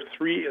together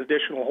 3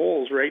 additional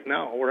holes right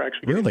now. We're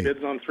actually getting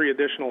bids on 3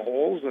 additional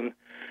holes, and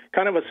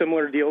kind of a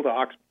similar deal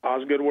to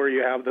Osgood where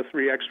you have the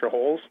 3 extra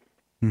holes.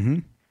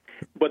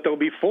 But there'll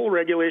be full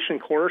regulation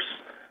course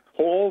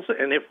holes,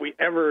 and if we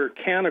ever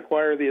can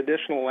acquire the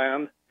additional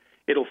land,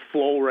 it'll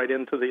flow right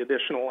into the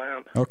additional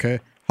land.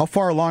 Okay. How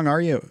far along are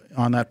you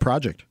on that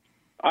project?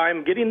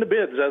 I'm getting the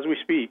bids as we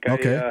speak.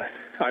 Okay.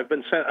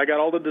 I got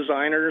all the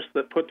designers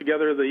that put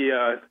together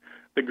the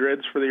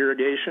grids for the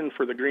irrigation,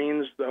 for the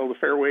greens, all the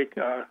fairway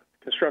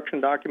construction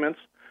documents,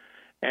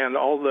 and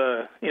all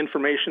the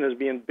information is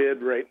being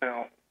bid right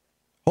now.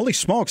 Holy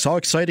smokes, how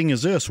exciting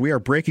is this? We are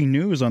breaking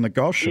news on the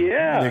golf show.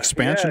 The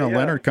expansion of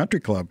Leonard Country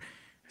Club.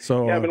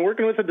 So I've been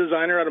working with a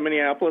designer out of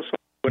Minneapolis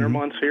winter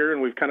months here,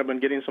 and we've kind of been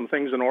getting some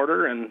things in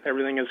order, and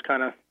everything is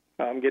kind of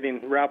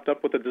getting wrapped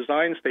up with the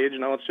design stage.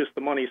 Now it's just the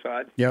money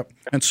side. Yep.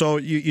 And so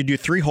you do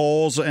 3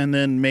 holes, and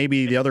then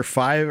maybe the other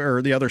 5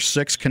 or the other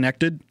 6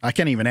 connected. I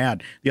can't even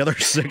add the other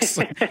 6.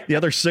 The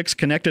other 6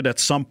 connected at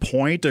some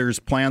point. There's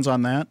plans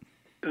on that.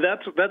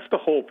 That's the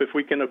hope. If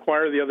we can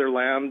acquire the other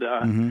land,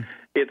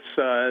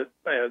 it's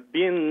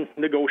being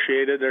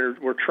negotiated.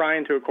 We're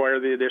trying to acquire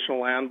the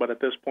additional land, but at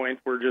this point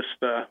we're just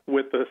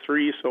with the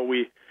 3. So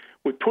we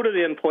put it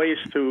in place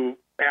to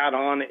add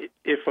on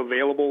if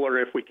available or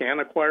if we can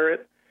acquire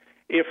it.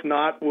 If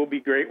not, we'll be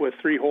great with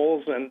 3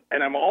 holes, and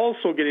I'm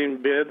also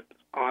getting bid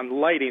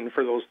on lighting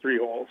for those 3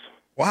 holes.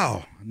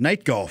 Wow,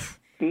 night golf.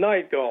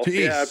 Night golf.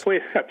 Jeez. Yeah,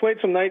 I played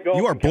some night golf.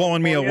 You are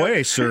blowing me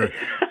away, sir.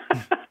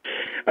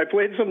 I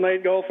played some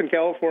night golf in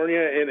California,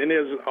 and it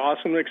is an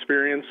awesome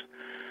experience.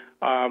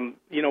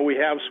 We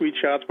have sweet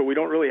shots, but we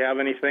don't really have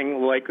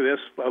anything like this,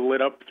 a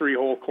lit up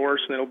 3-hole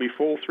course, and it'll be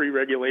full 3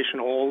 regulation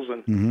holes.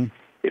 And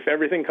if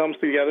everything comes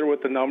together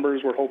with the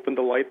numbers, we're hoping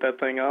to light that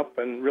thing up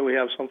and really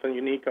have something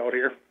unique out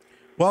here.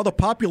 Well, the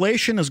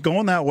population is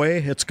going that way.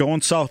 It's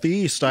going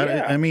southeast.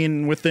 I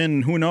mean,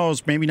 within, who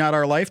knows, maybe not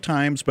our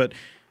lifetimes, but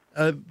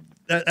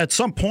at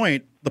some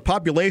point, the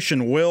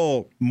population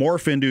will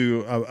morph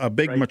into a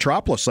big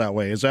metropolis that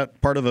way. Is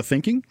that part of the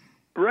thinking?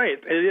 Right,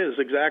 it is,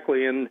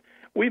 exactly. And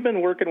we've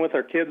been working with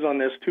our kids on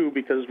this, too,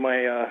 because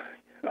my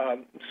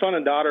son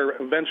and daughter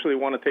eventually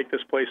want to take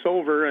this place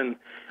over, and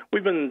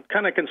we've been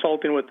kind of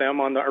consulting with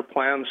them on our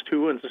plans,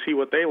 too, and to see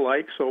what they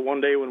like. So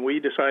one day when we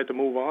decide to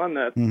move on,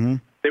 that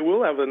they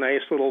will have a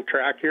nice little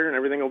track here, and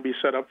everything will be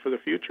set up for the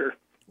future.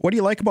 What do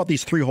you like about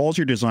these 3 holes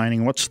you're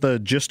designing? What's the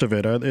gist of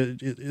it? Are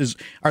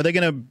they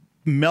going to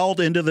meld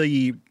into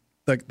the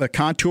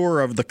contour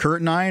of the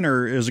current 9,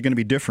 or is it going to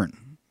be different?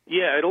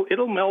 Yeah,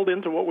 it'll meld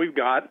into what we've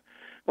got.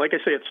 like I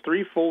say, it's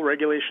 3 full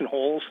regulation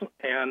holes,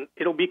 and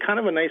it'll be kind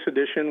of a nice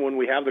addition when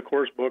we have the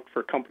course booked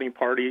for company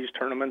parties,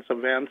 tournaments,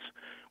 events,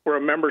 where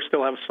a member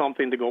still have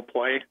something to go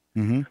play.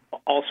 Mm-hmm.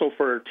 Also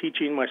for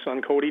teaching, my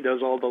son Cody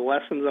does all the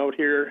lessons out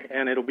here,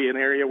 and it'll be an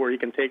area where you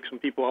can take some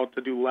people out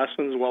to do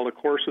lessons while the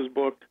course is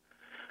booked.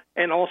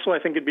 And also I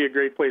think it'd be a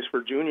great place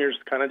for juniors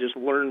to kind of just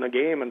learn the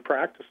game and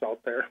practice out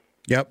there.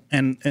 Yep,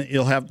 and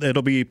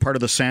it'll be part of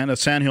the sand. The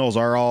sand hills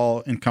are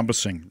all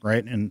encompassing,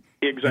 right? And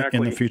exactly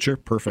in the future,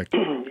 perfect.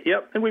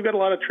 Yep, and we've got a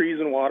lot of trees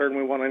and water, and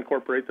we want to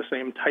incorporate the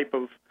same type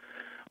of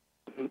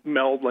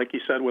meld, like you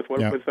said, with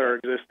our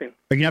existing.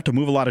 Are you gonna have to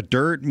move a lot of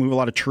dirt, move a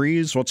lot of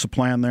trees? What's the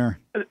plan there?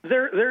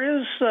 There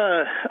is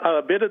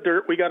a bit of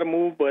dirt we got to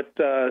move, but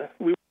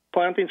we're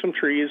planting some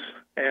trees,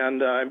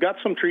 and I've got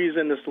some trees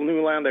in this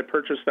new land I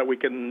purchased that we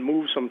can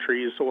move some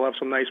trees, so we'll have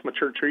some nice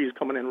mature trees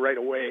coming in right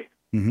away.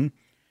 Mm-hmm.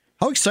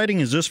 How exciting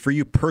is this for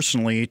you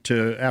personally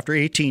to, after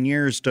 18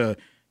 years, to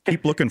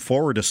keep looking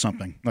forward to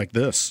something like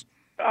this?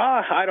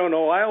 I don't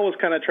know. I always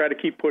kind of try to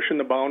keep pushing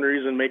the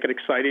boundaries and make it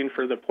exciting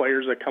for the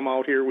players that come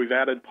out here. We've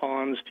added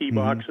ponds, tee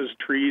boxes,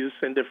 trees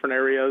in different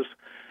areas.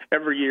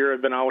 Every year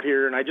I've been out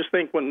here, and I just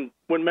think when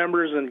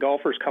members and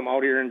golfers come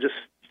out here and just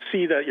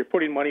see that you're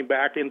putting money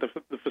back into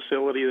the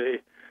facility,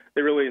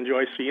 they really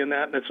enjoy seeing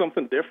that, and it's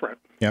something different.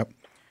 Yep.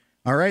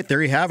 All right,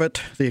 there you have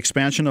it, the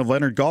expansion of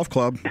Leonard Golf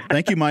Club.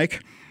 Thank you,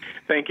 Mike.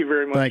 Thank you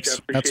very much. Thanks. Jeff.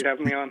 Appreciate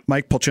having me on.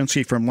 Mike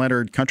Polchinski from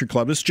Leonard Country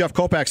Club. This is Jeff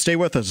Kolpack. Stay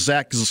with us.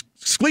 Zach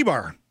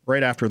Sklebar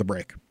right after the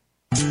break.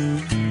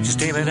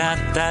 Just aim it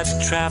at that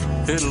trap,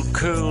 it'll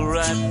curl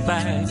right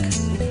back.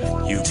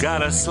 You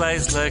got a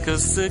slice like a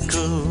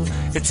sickle.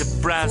 It's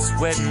a brass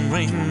wedding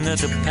ring, a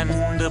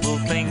dependable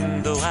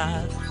thing, though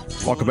I...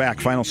 Welcome back.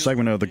 Final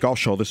segment of the Golf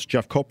Show. This is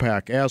Jeff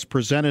Kolpack, as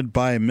presented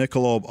by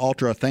Michelob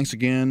Ultra. Thanks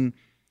again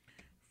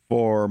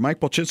for Mike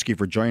Polchinski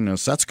for joining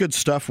us. That's good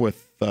stuff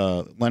with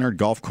Leonard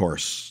Golf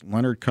Course,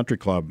 Leonard Country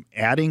Club,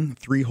 adding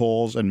 3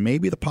 holes and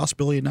maybe the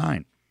possibility of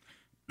 9.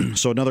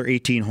 So another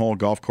 18-hole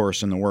golf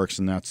course in the works,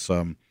 and that's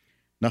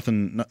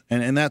nothing.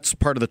 And that's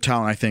part of the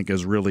town I think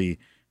is really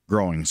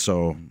growing.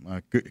 So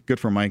good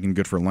for Mike and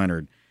good for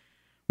Leonard.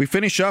 We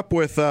finish up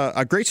with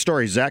a great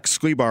story. Zach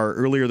Sklebar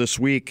earlier this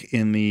week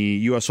in the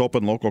U.S.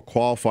 Open local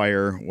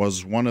qualifier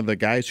was one of the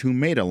guys who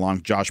made it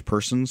along Josh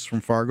Persons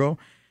from Fargo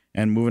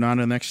and moving on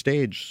to the next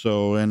stage.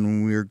 So,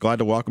 and we're glad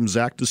to welcome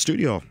Zach to the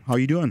studio. How are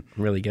you doing?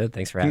 Really good.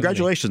 Thanks for having me.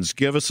 Congratulations.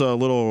 Give us a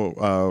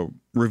little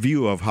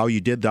review of how you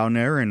did down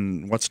there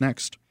and what's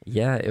next.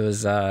 Yeah, it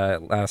was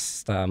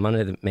last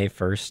Monday, May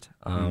 1st.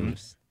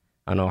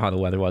 I don't know how the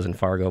weather was in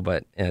Fargo,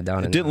 but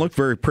down it didn't look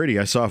very pretty.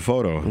 I saw a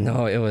photo.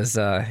 No, it was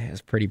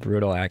pretty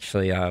brutal,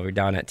 actually. We're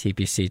down at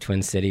TPC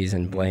Twin Cities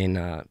in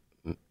Blaine,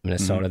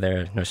 Minnesota,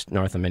 there,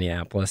 north of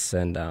Minneapolis.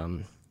 And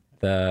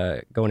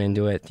going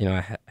into it,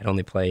 I had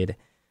only played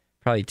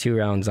probably 2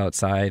 rounds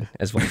outside,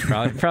 as well as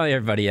probably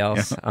everybody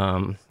else.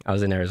 Yeah. I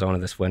was in Arizona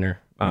this winter,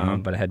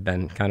 but it had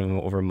been kind of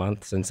over a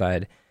month since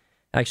I'd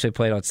actually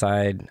played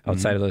outside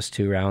of those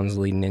 2 rounds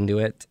leading into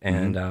it,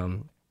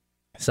 and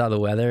saw the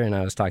weather, and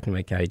I was talking to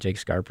my caddy, Jake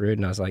Scarperud,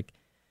 and I was like,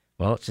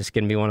 well, it's just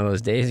going to be one of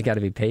those days. You got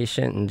to be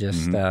patient and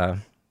just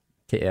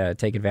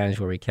take advantage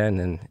where we can.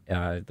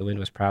 And the wind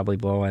was probably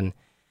blowing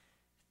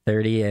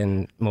 30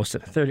 and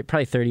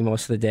probably 30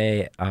 most of the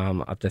day,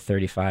 up to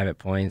 35 at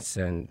points.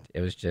 And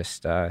it was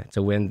just, it's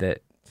a wind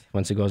that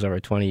once it goes over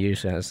 20,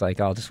 usually it's like,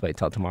 I'll just wait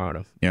till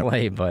tomorrow to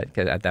play. But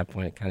 'cause at that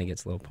point, it kind of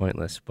gets a little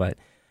pointless. But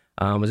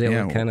was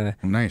able to kind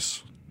of...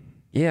 Nice.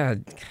 Yeah.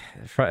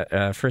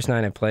 First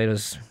 9 I played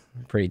was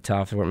pretty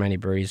tough. There weren't many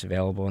birdies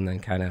available, and then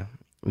kind of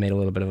made a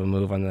little bit of a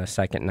move on the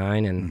second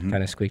 9 and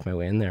kind of squeaked my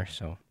way in there.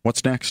 So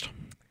what's next?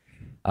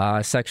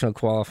 Sectional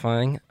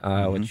qualifying,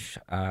 which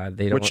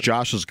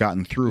Josh has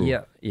gotten through.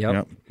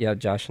 Yeah.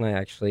 Josh and I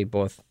actually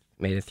both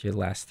made it through the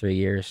last 3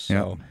 years.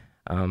 So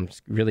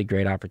it's a really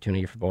great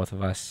opportunity for both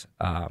of us.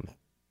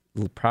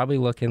 Probably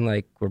looking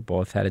like we're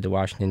both headed to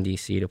Washington,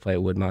 D.C. to play at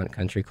Woodmont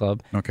Country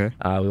Club. Okay.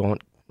 We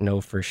won't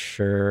know for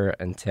sure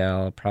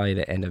until probably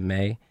the end of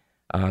May.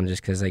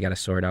 Just because they got to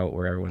sort out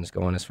where everyone's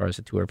going as far as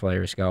the tour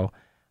players go.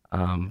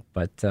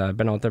 But I've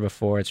been out there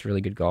before. It's a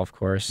really good golf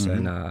course,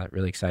 and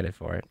really excited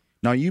for it.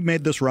 Now, you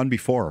made this run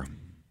before.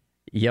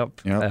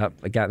 Yep.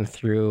 I've gotten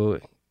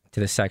through to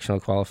the sectional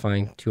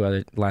qualifying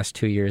last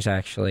 2 years,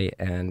 actually,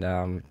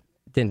 and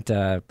didn't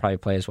probably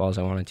play as well as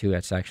I wanted to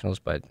at sectionals,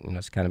 but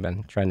it's kind of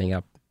been trending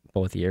up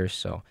both years,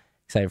 so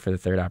excited for the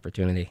third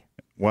opportunity.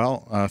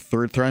 Well,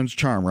 third time's a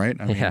charm, right?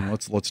 I mean,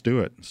 let's do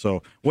it.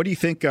 So what do you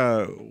think...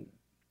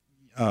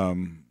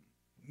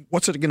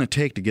 what's it going to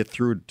take to get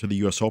through to the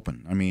U.S.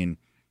 Open? I mean,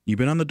 you've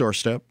been on the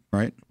doorstep,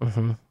 right?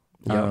 Mm-hmm.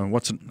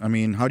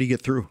 Yeah. How do you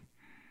get through?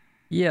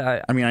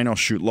 Yeah. I mean, I know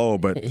shoot low,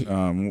 but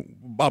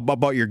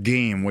about your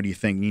game, what do you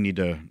think you need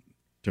to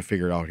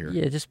figure it out here?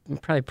 Yeah, just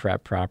probably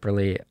prep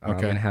properly. I'm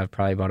going to have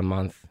probably about a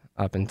month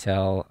up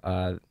until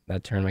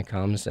that tournament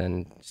comes,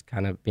 and just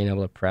kind of being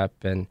able to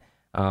prep and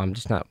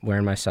just not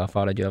wearing myself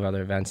out. I do have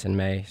other events in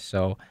May,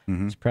 so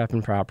just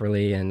prepping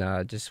properly,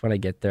 and just when I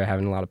get there,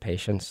 having a lot of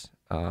patience.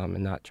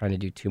 and not trying to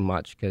do too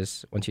much,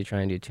 because once you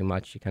try and do too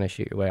much, you kind of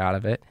shoot your way out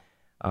of it.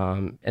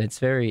 And it's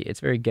very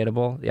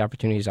gettable. The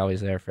opportunity is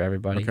always there for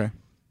everybody. Okay.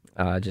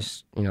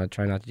 Just,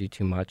 try not to do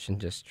too much and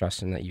just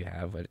trusting that you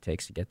have what it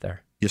takes to get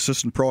there. The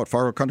assistant pro at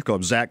Fargo Country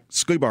Club, Zach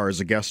Sklebar, is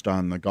a guest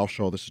on the golf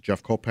show. This is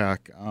Jeff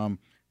Kolpack.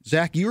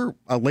 Zach, you're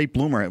a late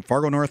bloomer at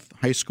Fargo North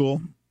High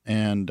School,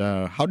 and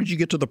how did you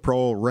get to the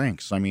pro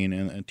ranks? I mean,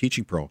 and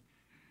teaching pro.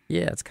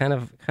 Yeah, it's kind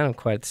of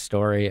quite the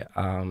story.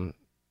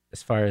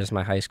 As far as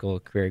my high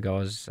school career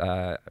goes,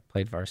 I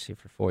played varsity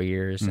for 4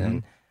 years,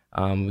 and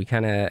we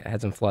kind of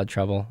had some flood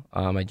trouble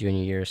my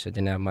junior year, so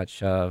didn't have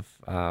much of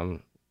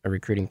a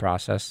recruiting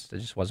process. There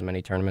just wasn't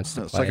many tournaments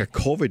to play. It's like a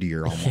COVID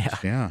year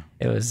almost. Yeah.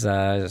 It was.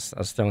 I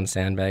was throwing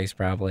sandbags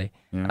probably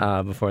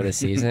before the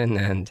season,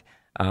 and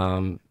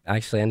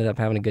actually ended up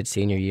having a good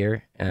senior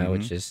year,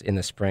 which is in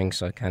the spring.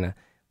 So it kind of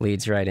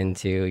leads right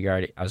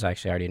into I was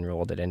actually already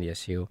enrolled at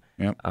NDSU.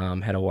 Yep.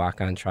 Had a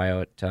walk-on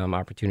tryout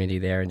opportunity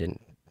there, and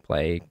didn't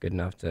play good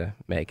enough to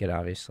make it,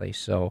 obviously.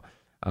 So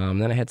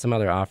then I had some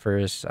other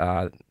offers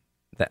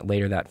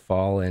later that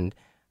fall, and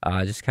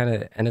just kind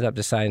of ended up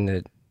deciding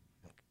to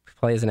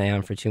play as an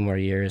AM for 2 more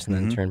years, and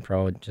then turn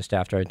pro just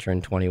after I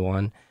turned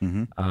 21.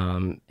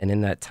 And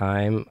in that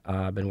time,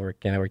 I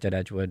worked at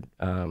Edgewood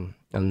on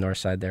the north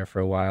side there for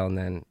a while, and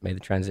then made the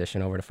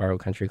transition over to Fargo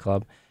Country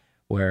Club,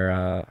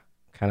 where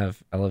kind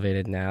of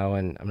elevated now,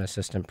 and I'm an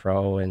assistant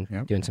pro and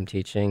doing some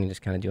teaching and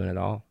just kind of doing it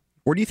all.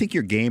 Where do you think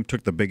your game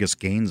took the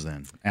biggest gains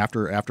then?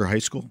 After high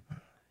school?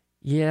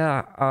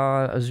 Yeah,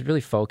 I was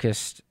really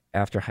focused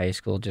after high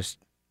school.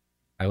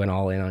 I went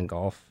all in on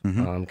golf,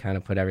 kind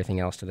of put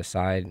everything else to the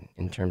side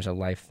in terms of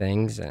life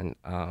things, and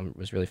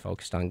was really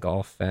focused on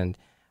golf, and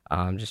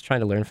just trying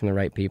to learn from the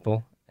right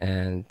people,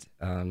 and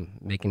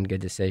making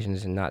good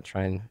decisions, and not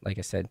trying, like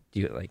I said,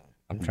 do like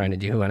I'm trying to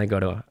do when I go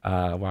to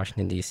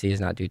Washington, D.C., is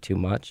not do too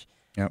much,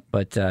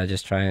 but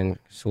just try and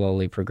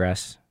slowly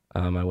progress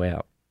my way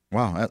up.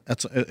 Wow,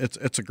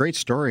 it's a great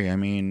story. I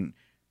mean,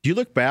 do you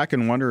look back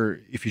and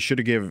wonder if you should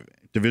have given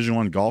Division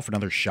I golf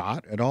another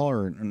shot at all,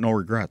 or no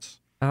regrets?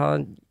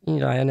 I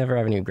never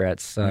have any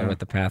regrets with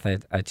the path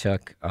I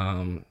took.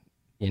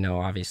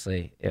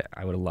 Obviously,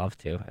 I would have loved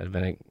to.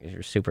 It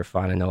was super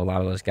fun. I know a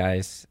lot of those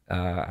guys.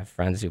 I have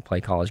friends who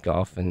play college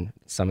golf, and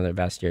some of their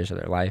best years of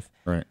their life.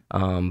 Right.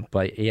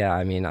 But yeah,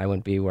 I mean, I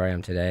wouldn't be where I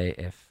am today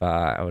if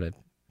I would have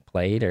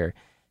played.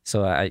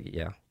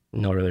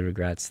 No really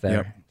regrets there.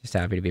 Yep. Just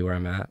happy to be where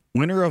I'm at.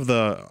 Winner of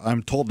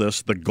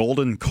the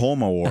Golden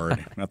Comb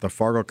Award at the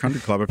Fargo Country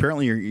Club.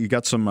 Apparently, you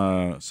got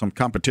some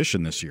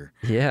competition this year.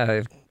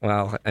 Yeah,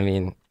 well, I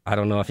mean, I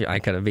don't know if I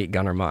could have beat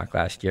Gunnar Mock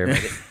last year,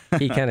 but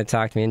he kind of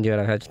talked me into it.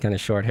 I've had kind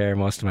of short hair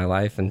most of my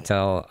life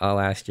until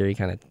last year.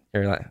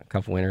 A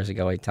couple winters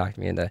ago, he talked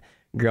me into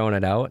growing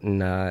it out,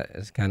 and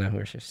it's kind of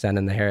we're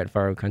sending the hair at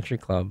Fargo Country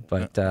Club.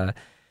 But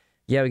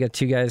we got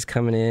 2 guys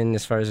coming in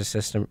as far as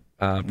assistant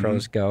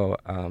pros go.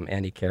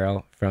 Andy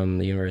Carroll from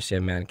the University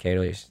of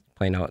Mankato. He's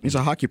playing out. He's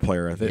a hockey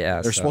player.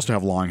 They're supposed to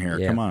have long hair.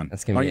 Yeah, come on.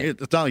 That's gonna be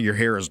it's not like your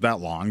hair is that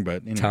long,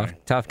 but anyway.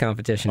 Tough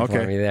competition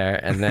for me there.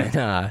 And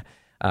then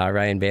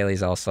Ryan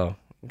Bailey's also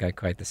got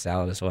quite the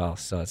salad as well,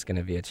 so it's going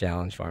to be a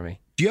challenge for me.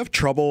 Do you have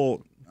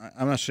trouble?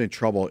 I'm not saying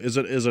trouble. Is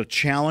it a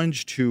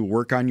challenge to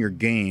work on your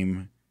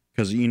game,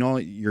 because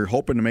you're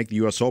hoping to make the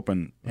U.S.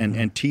 Open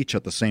and teach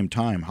at the same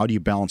time? How do you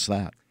balance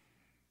that?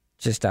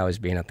 Just always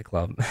being at the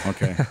club.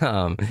 Okay.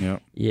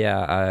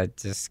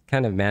 Just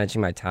kind of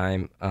managing my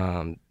time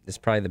is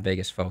probably the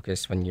biggest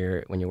focus when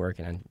you're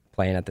working and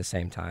playing at the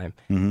same time,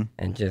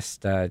 and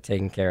just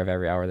taking care of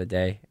every hour of the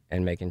day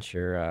and making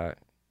sure.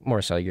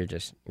 More so, you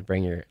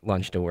bring your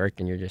lunch to work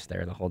and you're just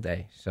there the whole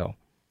day. So.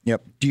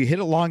 Yep. Do you hit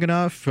it long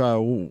enough?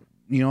 To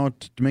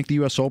make the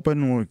U.S.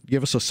 Open?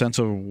 Give us a sense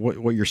of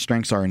what your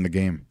strengths are in the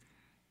game.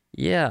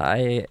 Yeah,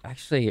 I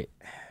actually,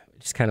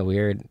 it's kind of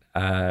weird.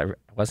 I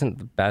wasn't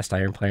the best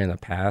iron player in the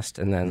past,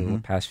 and then the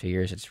past few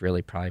years, it's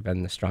really probably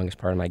been the strongest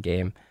part of my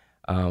game,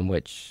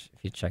 which,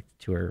 if you check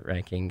the tour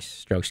rankings,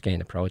 strokes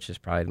gained approach is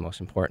probably the most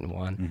important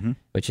one,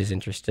 which is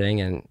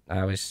interesting, and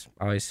I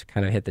always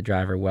kind of hit the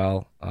driver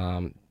well.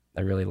 I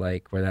really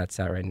like where that's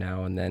at right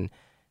now, and then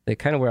the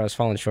kind of where I was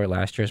falling short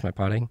last year is my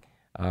putting.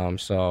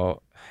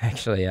 So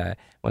actually,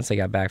 once I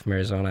got back from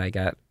Arizona, I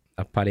got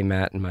a putting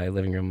mat in my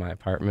living room, my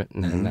apartment,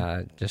 and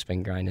then just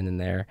been grinding in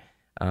there.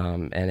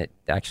 And it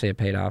actually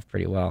paid off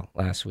pretty well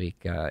last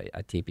week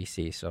at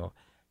TPC. So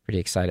pretty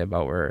excited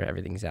about where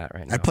everything's at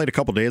right now. I played a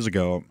couple days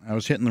ago. I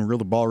was hitting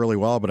the ball really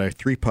well, but I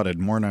 3-putted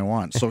more than I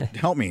want. So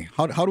help me.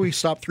 How do we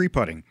stop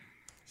 3-putting?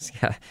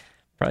 Yeah,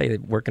 probably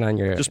working on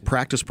your... Just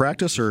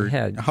practice, or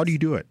how do you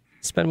do it?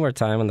 Spend more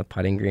time on the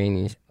putting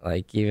green.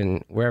 Like,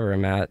 even wherever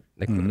I'm at,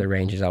 the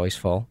range is always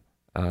full.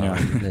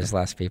 There's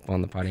less people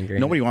on the putting green.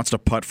 Nobody wants to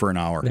putt for an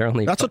hour.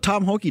 That's what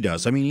Tom Hokie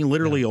does. I mean, he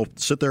literally will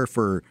sit there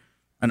for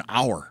an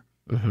hour.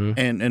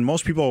 And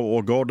most people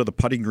will go to the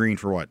putting green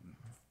for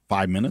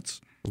 5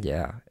 minutes?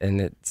 Yeah, and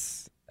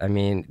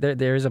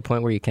there is a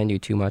point where you can do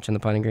too much on the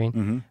putting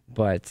green,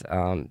 but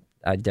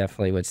I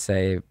definitely would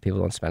say people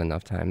don't spend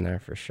enough time there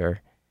for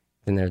sure.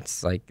 And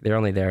it's like they're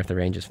only there if the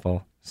range is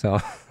full. So,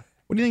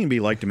 What do you think it'd be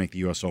like to make the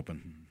U.S.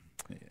 Open?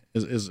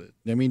 Do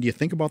you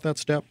think about that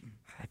step?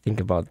 I think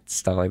about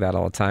stuff like that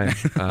all the time.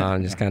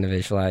 I'm just kind of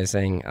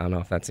visualizing. I don't know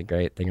if that's a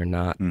great thing or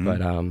not,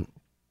 but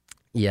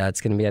yeah, it's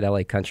going to be at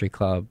LA Country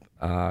Club.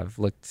 I've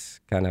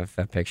looked kind of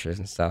at pictures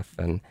and stuff,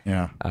 and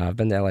I've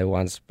been to LA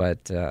once,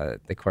 but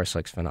the course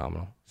looks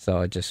phenomenal.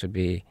 So it just would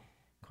be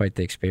quite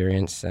the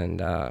experience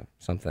and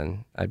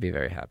something I'd be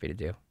very happy to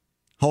do.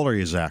 How old are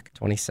you, Zach?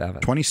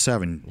 27.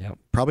 27. Yep.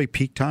 Probably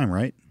peak time,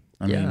 right?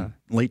 I mean,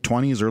 late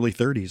 20s, early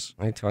 30s.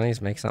 Late 20s,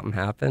 make something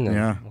happen,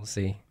 and we'll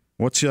see.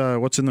 What's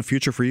in the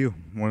future for you?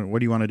 What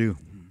do you want to do?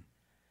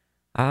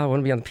 I want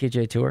to be on the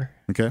PGA Tour.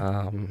 Okay.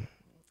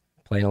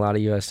 Playing a lot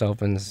of U.S.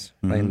 Opens,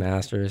 playing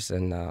Masters,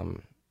 and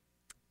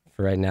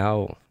for right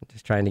now,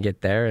 just trying to get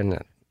there, and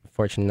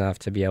fortunate enough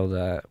to be able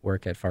to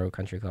work at Fargo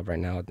Country Club right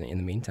now in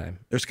the meantime.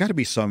 There's got to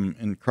be some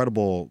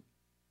incredible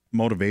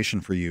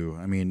motivation for you.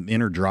 I mean,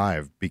 inner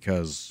drive,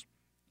 because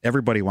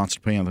everybody wants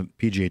to play on the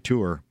PGA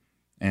Tour,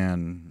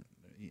 and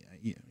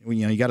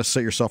you got to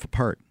set yourself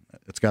apart.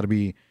 It's got to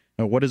be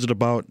what is it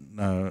about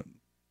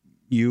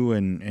you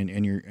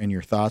and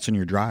your thoughts and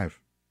your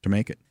drive to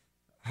make it?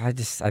 I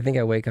think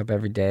I wake up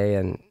every day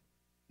and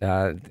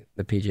the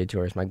PGA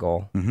Tour is my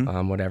goal.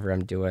 Whatever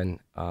I'm doing,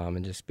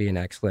 and just being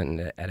excellent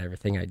at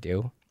everything I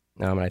do.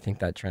 And I think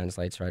that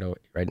translates right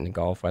into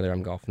golf, whether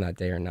I'm golfing that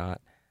day or not.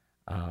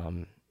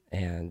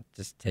 And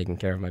just taking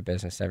care of my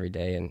business every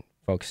day and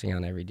focusing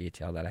on every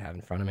detail that I have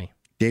in front of me.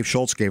 Dave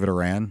Schultz gave it a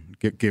run,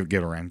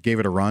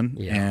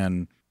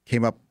 and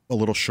came up a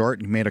little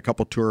short. He made a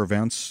couple tour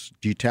events.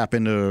 Do you tap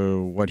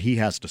into what he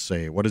has to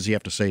say? What does he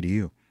have to say to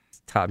you?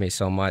 It's taught me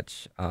so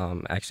much.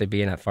 Actually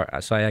being at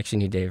so I actually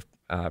knew Dave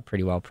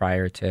pretty well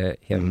prior to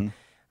him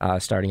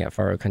starting at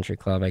Fargo Country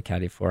Club. I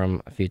caddied for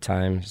him a few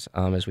times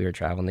as we were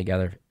traveling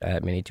together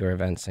at mini tour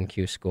events and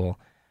Q School.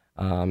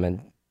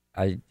 And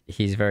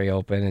he's very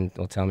open and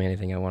will tell me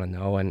anything I want to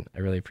know, and I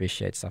really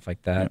appreciate stuff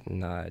like that.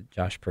 And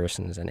Josh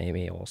Persons and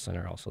Amy Olson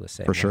are also the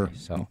same. For sure.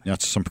 So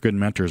that's some good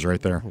mentors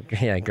right there.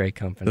 Yeah, great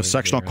company. The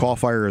sectional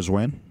qualifier is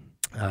when?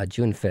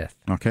 June 5th.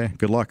 Okay,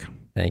 good luck.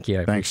 Thank you.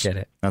 I appreciate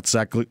it. That's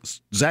Zach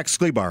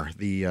Sklebar,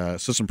 the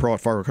assistant pro at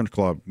Fargo Country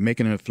Club,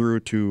 making it through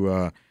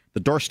to the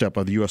doorstep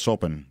of the U.S.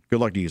 Open. Good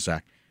luck to you,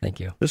 Zach.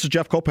 Thank you. This is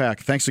Jeff Kolpack.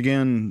 Thanks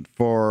again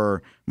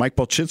for Mike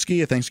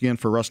Polchinski. Thanks again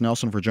for Russ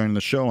Nelson for joining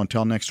the show.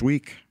 Until next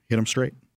week, hit 'em straight.